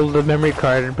just pull the memory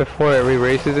card before it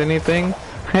erases anything,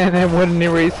 and it wouldn't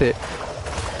erase it.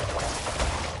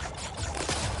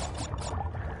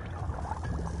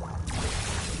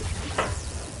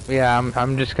 Yeah,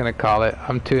 I'm just gonna call it.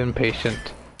 I'm too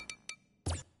impatient.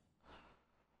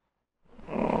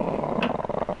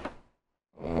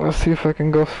 Let's see if I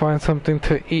can go find something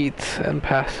to eat and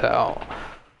pass out.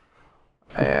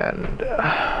 And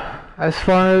as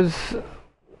far as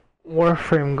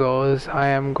Warframe goes, I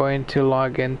am going to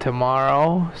log in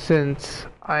tomorrow since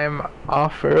I'm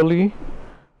off early.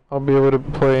 I'll be able to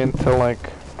play until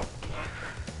like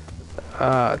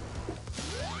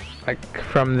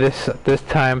from this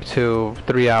time to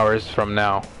 3 hours from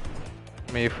now,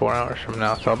 maybe 4 hours from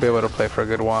now. So I'll be able to play for a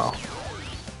good while.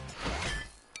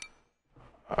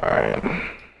 All right,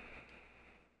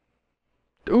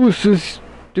 deuces,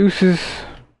 deuces.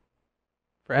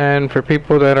 And for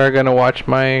people that are gonna watch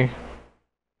my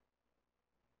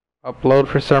upload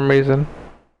for some reason,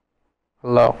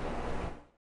 hello.